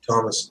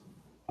Thomas?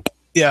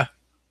 Yeah.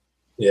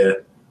 Yeah.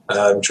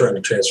 I'm trying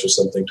to transfer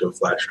something to a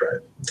flash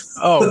drive.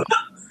 Oh.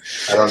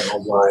 I don't know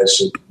why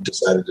it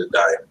decided to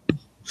die.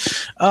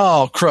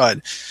 Oh,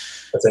 crud.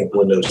 I think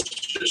Windows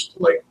just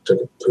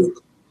took a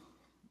poop.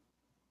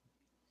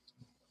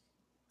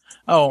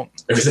 Oh.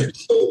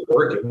 Everything's still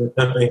working.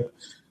 I mean,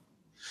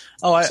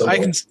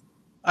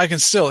 I can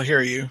still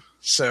hear you.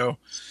 So,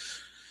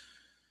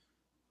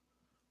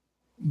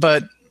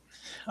 but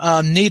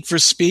Need for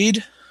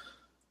Speed.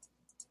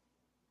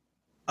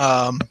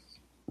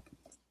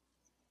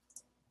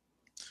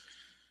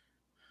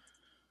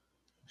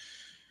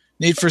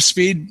 Need for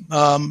Speed.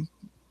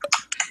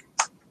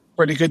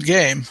 Pretty good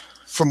game,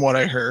 from what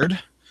I heard.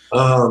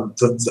 I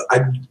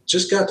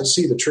just got to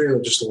see the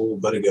trailer just a little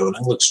bit ago, and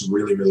it looks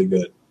really, really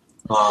good.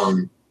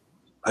 I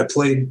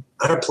played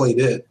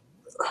it.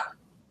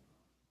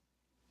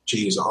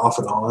 Geez, off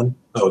and on.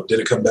 Oh, did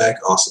it come back?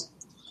 Awesome.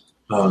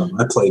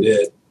 I played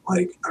it.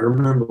 I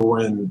remember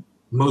when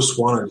Most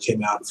Wanted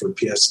came out for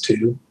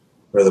PS2,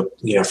 for the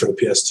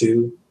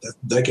PS2.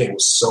 That game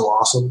was so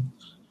awesome.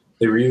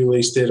 They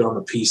re-released it on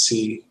the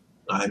PC.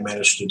 I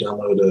managed to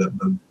download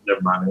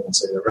never mind, I won't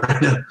say that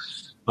right now.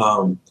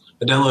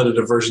 I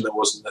downloaded a version that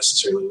wasn't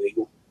necessarily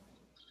legal.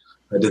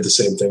 I did the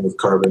same thing with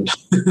Carbon,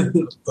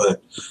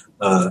 but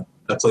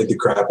I played the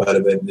crap out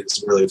of it, and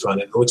it's really fun.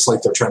 It looks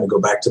like they're trying to go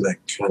back to that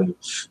kind of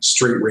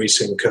street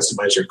racing,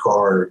 customize your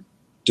car,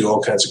 do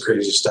all kinds of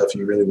crazy stuff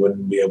you really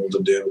wouldn't be able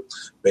to do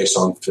based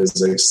on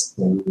physics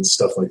and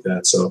stuff like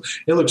that. So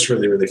it looks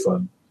really, really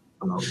fun.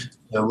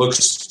 It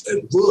looks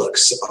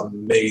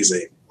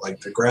amazing.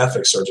 The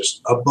graphics are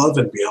just above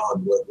and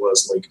beyond what it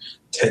was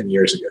 10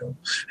 years ago,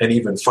 and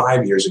even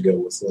 5 years ago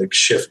with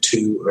Shift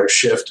 2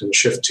 and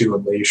Shift 2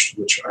 Unleashed,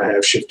 which I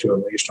have Shift 2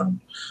 Unleashed on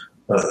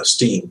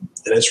Steam,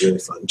 and it's really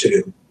fun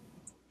too.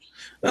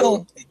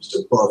 Well, just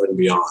above and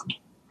beyond.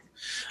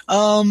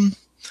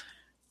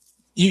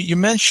 You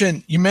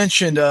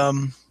mentioned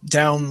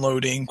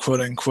downloading, quote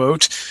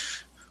unquote,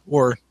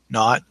 or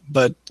not,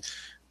 but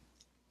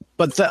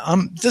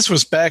this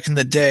was back in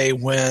the day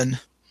when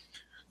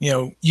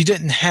you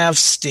didn't have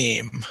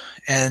Steam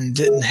and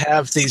didn't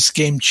have these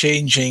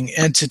game-changing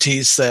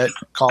entities that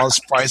cause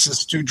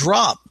prices to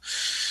drop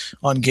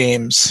on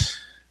games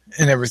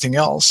and everything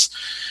else.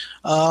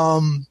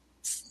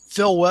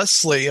 Phil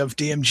Wesley of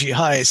DMG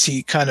Heist,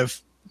 he kind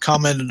of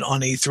commented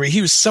on E3.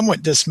 He was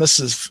somewhat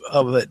dismissive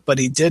of it, but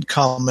he did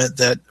comment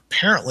that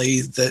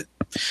apparently that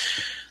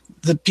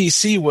the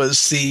PC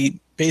was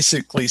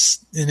basically,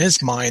 in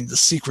his mind, the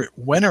secret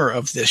winner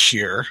of this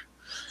year.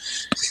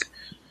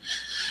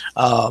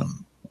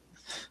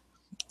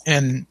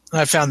 And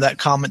I found that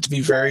comment to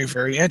be very,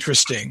 very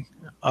interesting.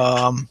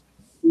 I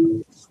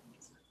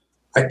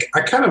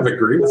kind of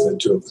agree with it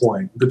to a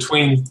point.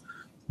 Between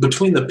the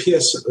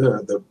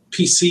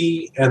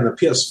PC and the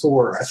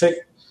PS4, I think,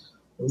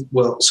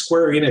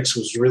 Square Enix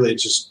was really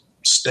just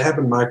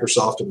stabbing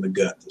Microsoft in the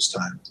gut this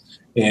time.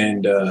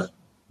 And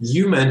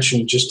you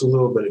mentioned just a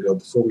little bit ago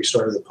before we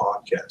started the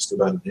podcast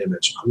about an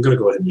image. I'm going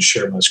to go ahead and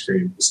share my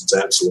screen because it's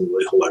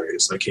absolutely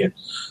hilarious. I can't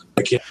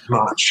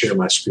not share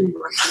my screen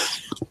right now.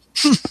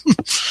 You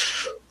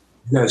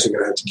guys are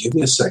going to have to give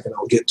me a second.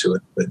 I'll get to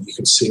it, but you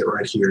can see it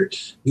right here.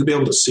 You'll be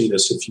able to see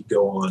this if you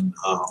go on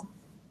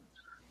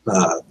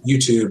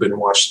YouTube and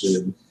watch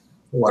the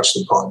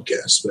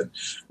podcast. But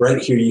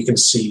right here, you can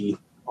see.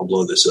 I'll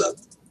blow this up.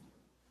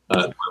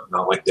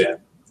 Not like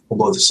that. I'll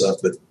blow this up,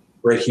 but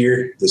right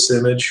here, this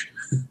image.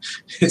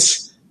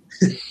 It's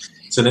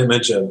It's an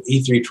image of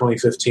E3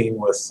 2015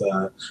 with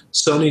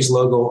Sony's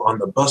logo on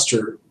the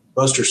Buster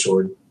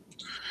Sword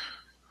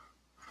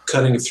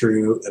cutting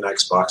through an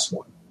Xbox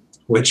One,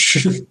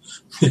 which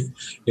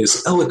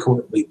is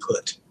eloquently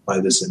put by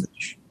this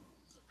image.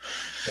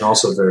 And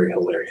also very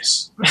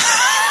hilarious.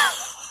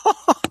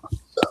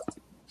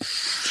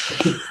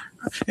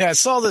 Yeah, I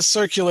saw this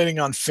circulating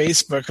on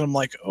Facebook, and I'm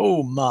like,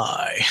 oh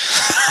my.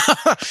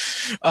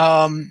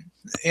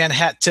 And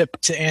hat tip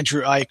to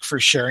Andrew Ike for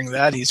sharing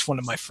that. He's one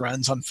of my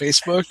friends on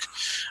Facebook.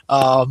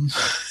 I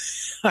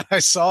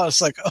saw it,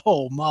 it's like,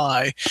 oh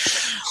my.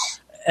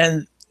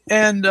 And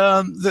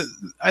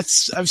I've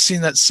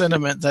seen that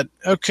sentiment that,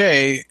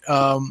 okay,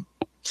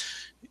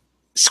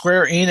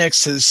 Square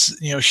Enix has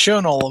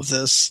shown all of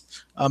this.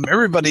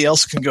 Everybody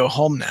else can go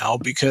home now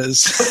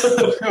because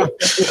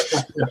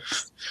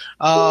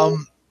but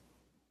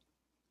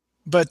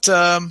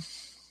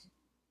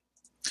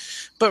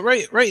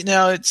right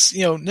now it's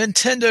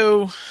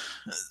Nintendo.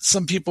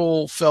 Some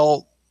people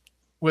felt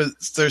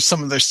there's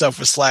some of their stuff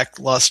was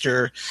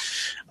lackluster.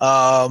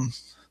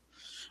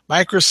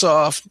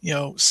 Microsoft,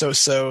 so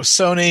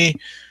Sony.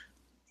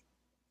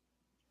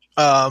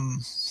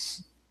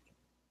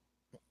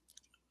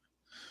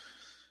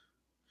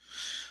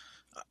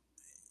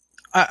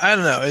 I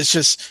don't know. It's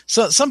just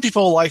some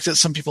people liked it,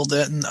 some people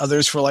didn't.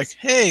 Others were like,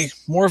 "Hey,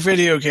 more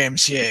video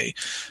games, yay!"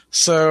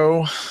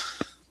 So,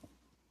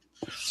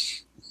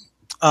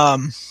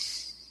 I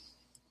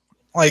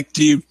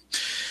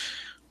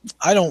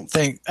don't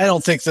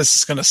think this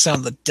is going to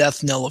sound the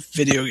death knell of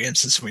video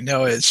games as we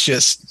know it. It's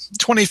just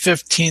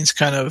 2015's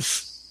kind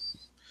of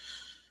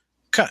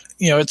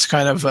it's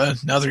kind of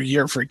another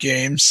year for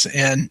games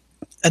and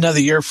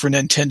another year for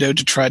Nintendo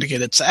to try to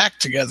get its act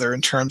together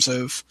in terms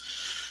of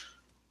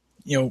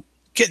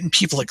getting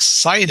people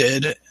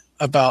excited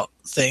about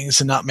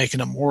things and not making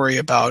them worry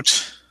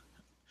about,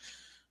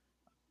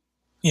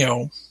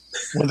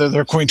 whether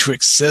they're going to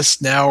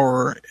exist now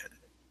or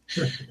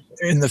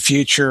in the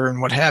future and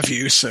what have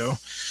you. So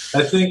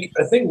I think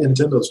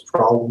Nintendo's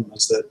problem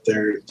is that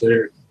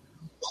they're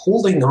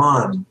holding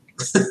on.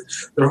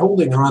 They're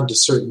holding on to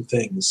certain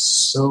things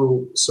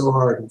so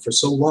hard and for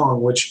so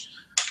long, which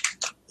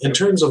in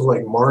terms of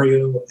like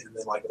Mario and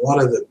then like a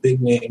lot of the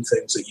big name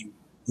things that you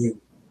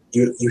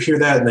hear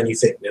that and then you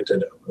think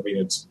Nintendo. I mean,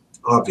 it's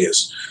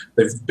obvious.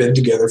 They've been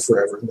together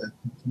forever, and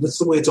that's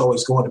the way it's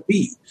always going to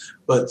be.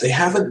 But they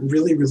haven't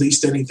really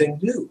released anything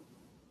new.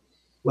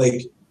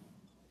 Like,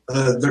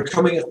 they're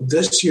coming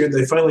this year,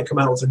 they finally come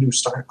out with a new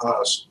Star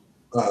Fox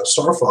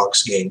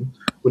game,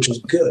 which is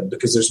good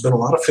because there's been a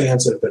lot of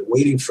fans that have been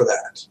waiting for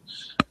that.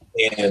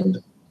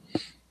 And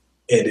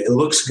it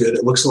looks good.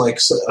 It looks like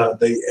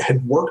they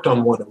had worked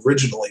on one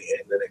originally,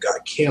 and then it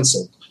got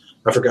canceled.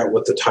 I forgot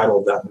what the title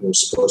of that one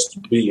was supposed to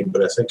be,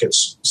 but I think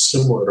it's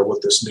similar to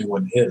what this new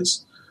one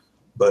is.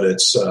 But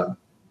it's, I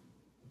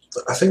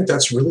think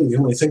that's really the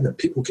only thing that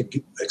people can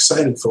get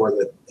excited for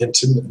that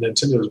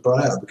Nintendo has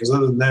brought out. Because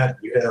other than that,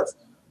 you have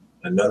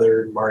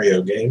another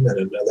Mario game and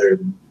another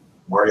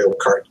Mario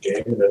Kart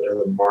game and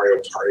another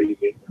Mario Party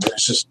game. And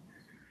it's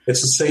the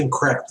same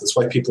crap. That's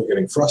why people are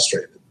getting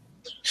frustrated.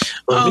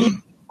 For me,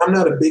 I'm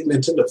not a big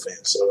Nintendo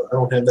fan, so I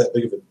don't have that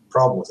big of a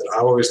problem with it. I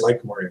always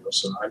liked Mario,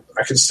 so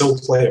I can still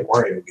play a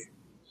Mario game.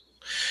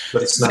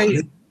 But it's not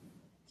new.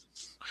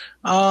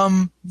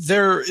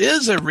 There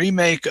is a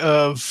remake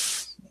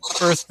of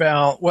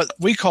Earthbound, what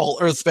we call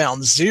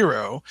Earthbound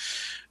Zero.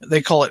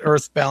 They call it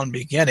Earthbound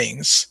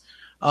Beginnings.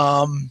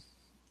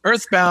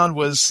 Earthbound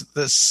was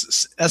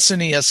this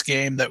SNES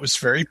game that was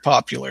very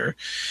popular,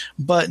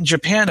 but in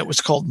Japan it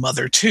was called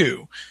Mother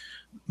 2.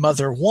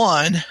 Mother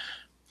 1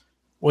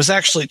 was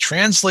actually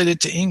translated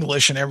to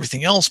English and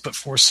everything else, but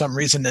for some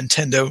reason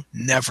Nintendo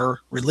never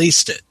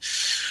released it.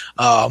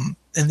 In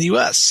the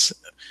US,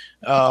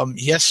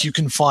 yes, you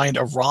can find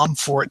a ROM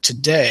for it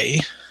today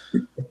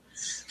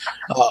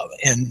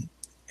and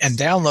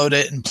download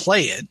it and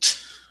play it,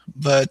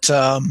 but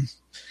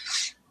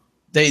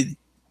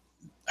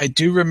I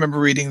do remember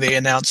reading they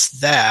announced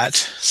that,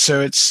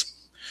 so it's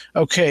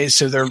okay.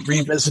 So they're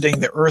revisiting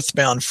the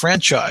Earthbound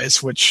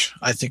franchise, which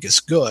I think is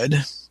good.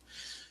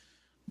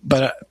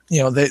 But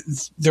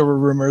there were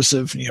rumors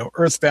of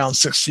Earthbound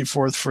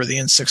 64 for the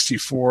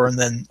N64, and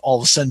then all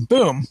of a sudden,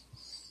 boom!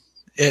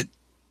 It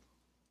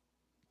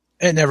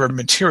never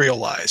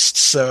materialized.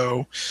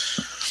 So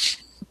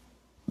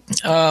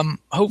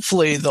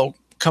hopefully they'll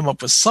come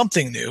up with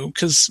something new.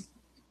 Because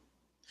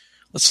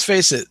let's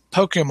face it,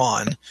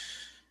 Pokemon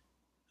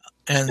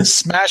and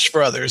Smash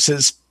Brothers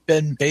has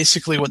been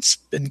basically what's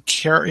been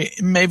carrying,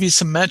 maybe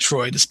some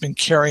Metroid, has been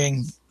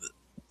carrying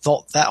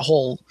that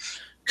whole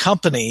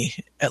company,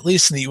 at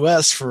least in the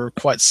US, for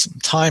quite some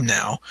time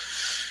now.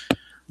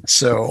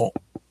 So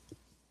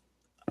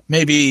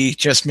maybe,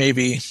 just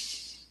maybe,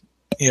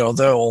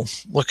 they'll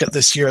look at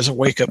this year as a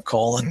wake-up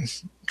call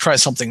and try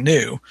something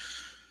new.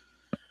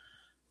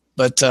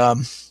 But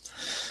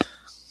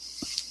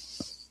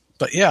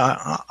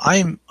yeah,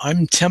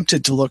 I'm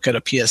tempted to look at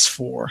a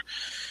PS4.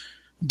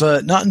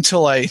 but not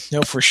until I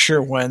know for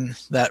sure when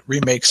that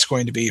remake's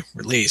going to be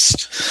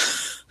released.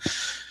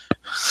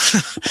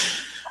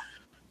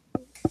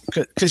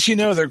 Because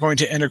they're going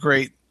to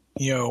integrate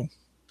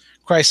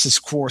Crisis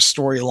Core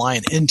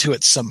storyline into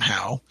it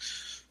somehow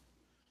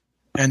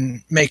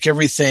and make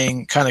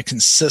everything kind of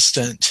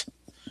consistent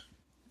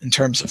in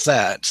terms of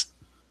that.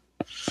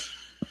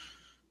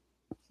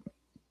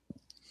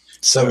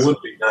 So that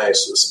would be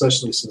nice,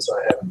 especially since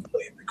I haven't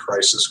played the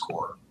Crisis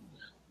Core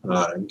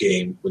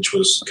game, which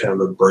was kind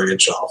of a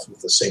branch off of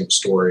the same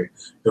story.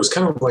 It was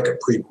kind of like a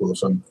prequel,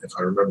 if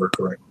I remember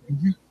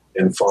correctly,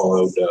 and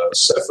followed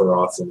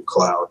Sephiroth and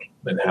Cloud,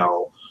 and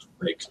how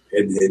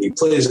and he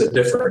plays a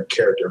different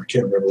character. I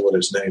can't remember what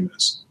his name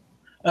is.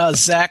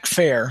 Zach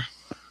Fair.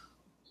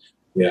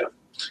 Yeah,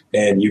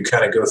 and you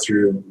kind of go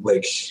through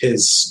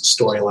his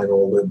storyline a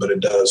little bit, but it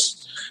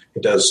does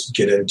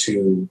get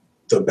into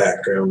the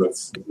background of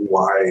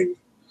why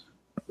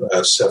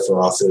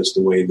Sephiroth is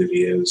the way that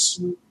he is,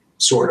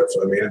 sort of.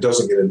 I mean, it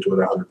doesn't get into it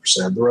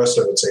 100%. The rest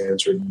of it's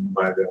answered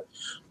by the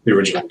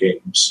original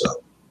game.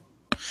 So,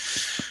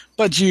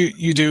 but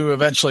you do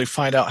eventually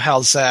find out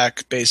how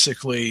Zach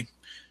basically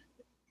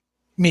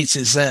meets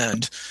his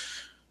end,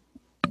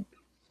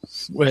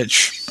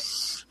 which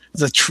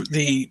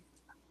the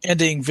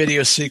ending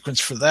video sequence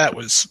for that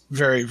was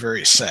very,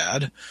 very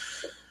sad.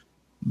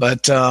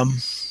 But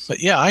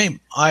yeah,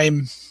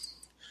 I'm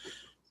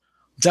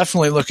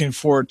definitely looking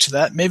forward to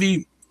that.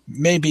 Maybe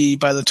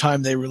by the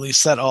time they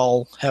release that,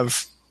 I'll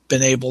have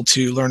been able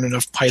to learn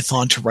enough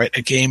Python to write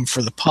a game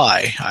for the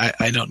Pi.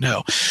 I don't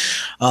know.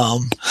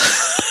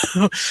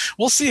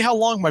 We'll see how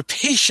long my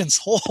patience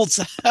holds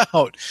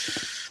out.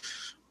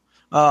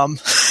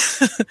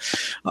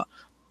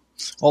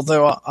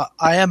 Although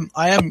I am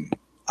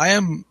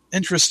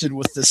interested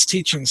with this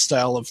teaching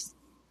style of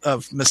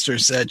Mr.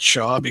 Zed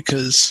Shaw,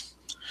 because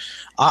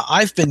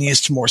I've been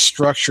used to more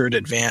structured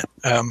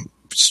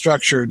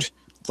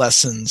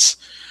lessons,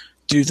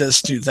 do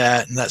this, do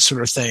that, and that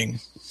sort of thing,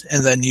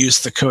 and then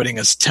use the coding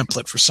as a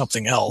template for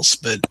something else.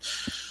 But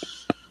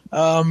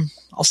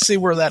I'll see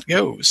where that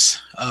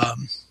goes.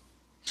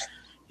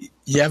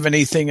 You have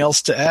anything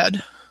else to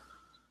add?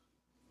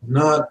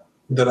 Not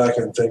that I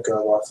can think of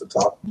off the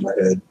top of my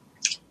head.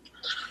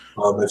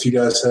 If you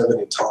guys have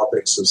any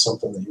topics of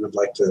something that you would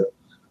like to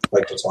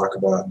talk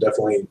about,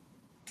 definitely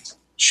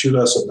shoot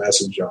us a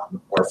message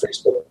on our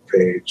Facebook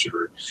page,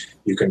 or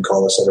you can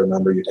call us at our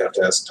number. You'd have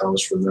to ask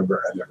Thomas for the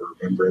number. I never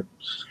remember it.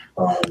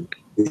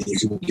 You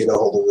can get a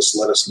hold of us,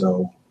 let us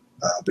know,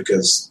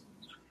 because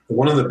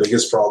one of the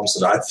biggest problems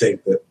that I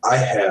think that I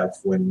have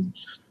when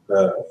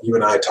you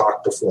and I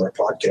talk before our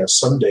podcast,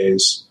 some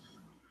days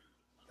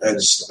I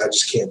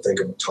just can't think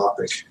of a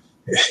topic.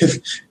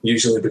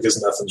 Usually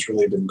because nothing's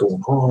really been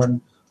going on.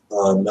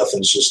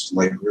 Nothing's just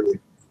really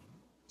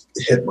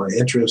hit my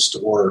interest,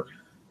 or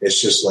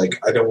it's just I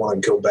don't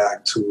want to go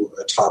back to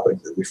a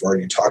topic that we've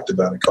already talked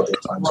about a couple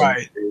of times.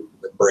 Right. And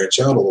branch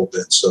out a little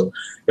bit. So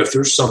if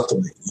there's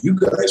something that you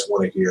guys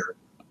want to hear,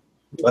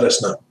 let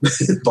us know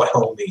by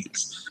all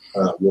means.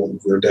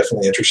 We're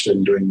definitely interested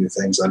in doing new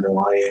things. I know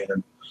I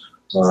am.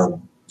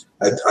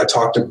 I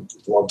talked a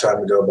long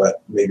time ago about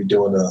maybe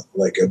doing a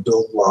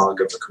build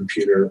log of a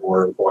computer,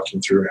 or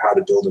walking through how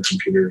to build a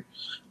computer.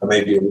 I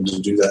may be able to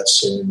do that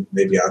soon.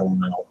 Maybe, I don't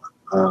know.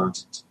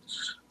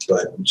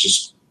 But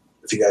just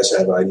if you guys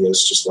have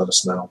ideas, just let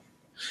us know.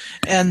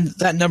 And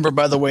that number,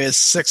 by the way, is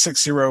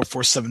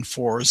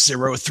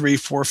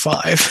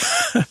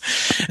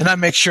 660-474-0345. And I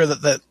make sure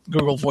that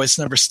Google Voice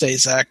number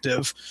stays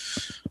active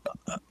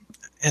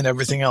and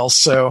everything else.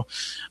 So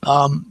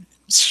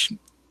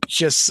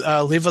just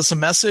leave us a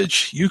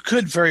message. You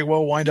could very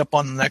well wind up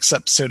on the next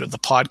episode of the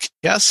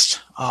podcast.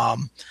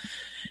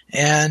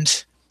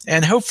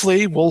 And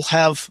hopefully we'll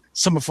have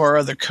some of our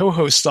other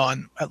co-hosts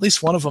on, at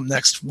least one of them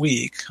next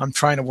week. I'm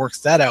trying to work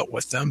that out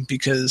with them,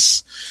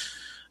 because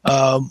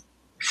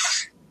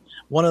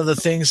one of the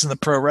things in the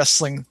pro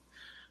wrestling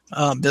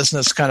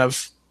business kind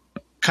of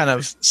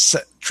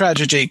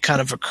tragedy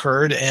kind of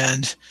occurred,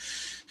 and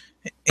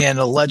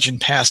a legend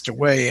passed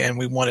away,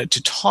 and I wanted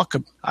to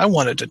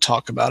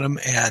talk about him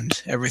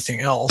and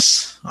everything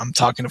else. I'm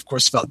talking, of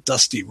course, about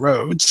Dusty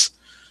Rhodes.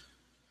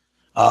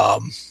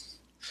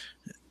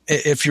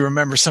 If you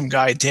remember, some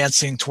guy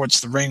dancing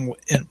towards the ring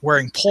and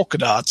wearing polka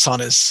dots on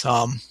his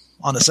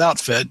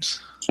outfit.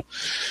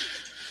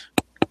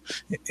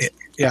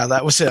 Yeah,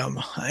 that was him.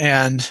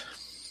 And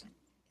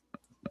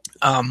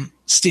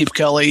Steve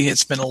Kelly,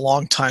 it's been a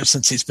long time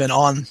since he's been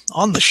on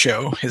the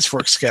show. His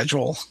work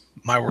schedule,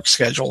 my work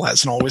schedule,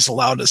 hasn't always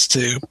allowed us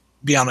to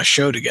be on a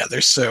show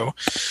together. So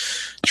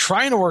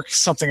trying to work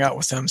something out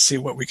with him, see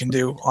what we can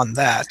do on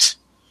that.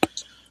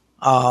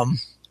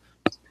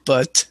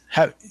 But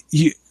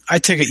I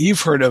take it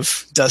you've heard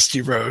of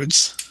Dusty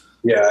Rhodes.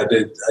 Yeah, I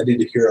did. I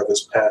did hear of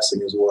his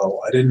passing as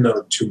well. I didn't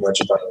know too much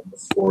about him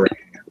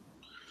beforehand,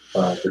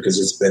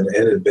 because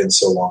it had been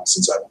so long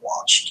since I've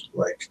watched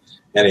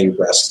any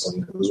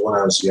wrestling. It was when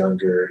I was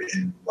younger,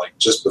 and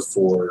just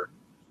before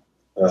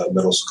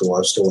middle school. I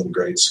was still in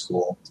grade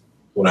school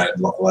when I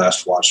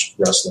last watched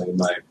wrestling.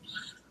 My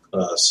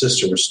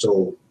sister was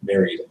still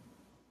married.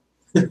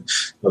 That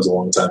was a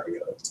long time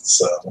ago.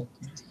 So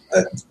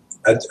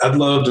I'd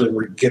love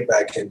to get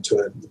back into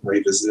it and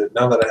revisit it.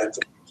 Now that I have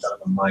to,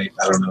 I might.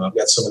 I don't know. I've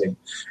got so many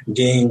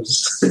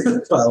games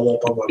piled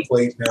up on my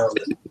plate now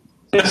that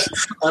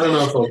I don't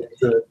know if I'll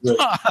do it, but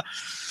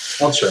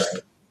I'll try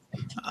it.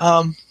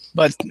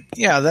 But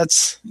yeah,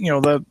 that's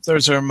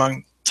those are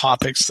among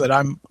topics that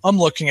I'm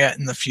looking at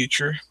in the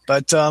future.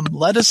 But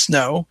let us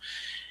know.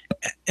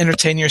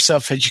 Entertain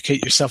yourself,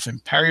 educate yourself,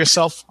 empower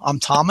yourself. I'm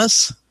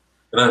Thomas.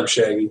 And I'm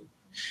Shaggy.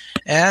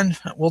 And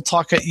we'll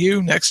talk at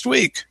you next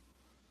week.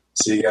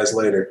 See you guys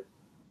later.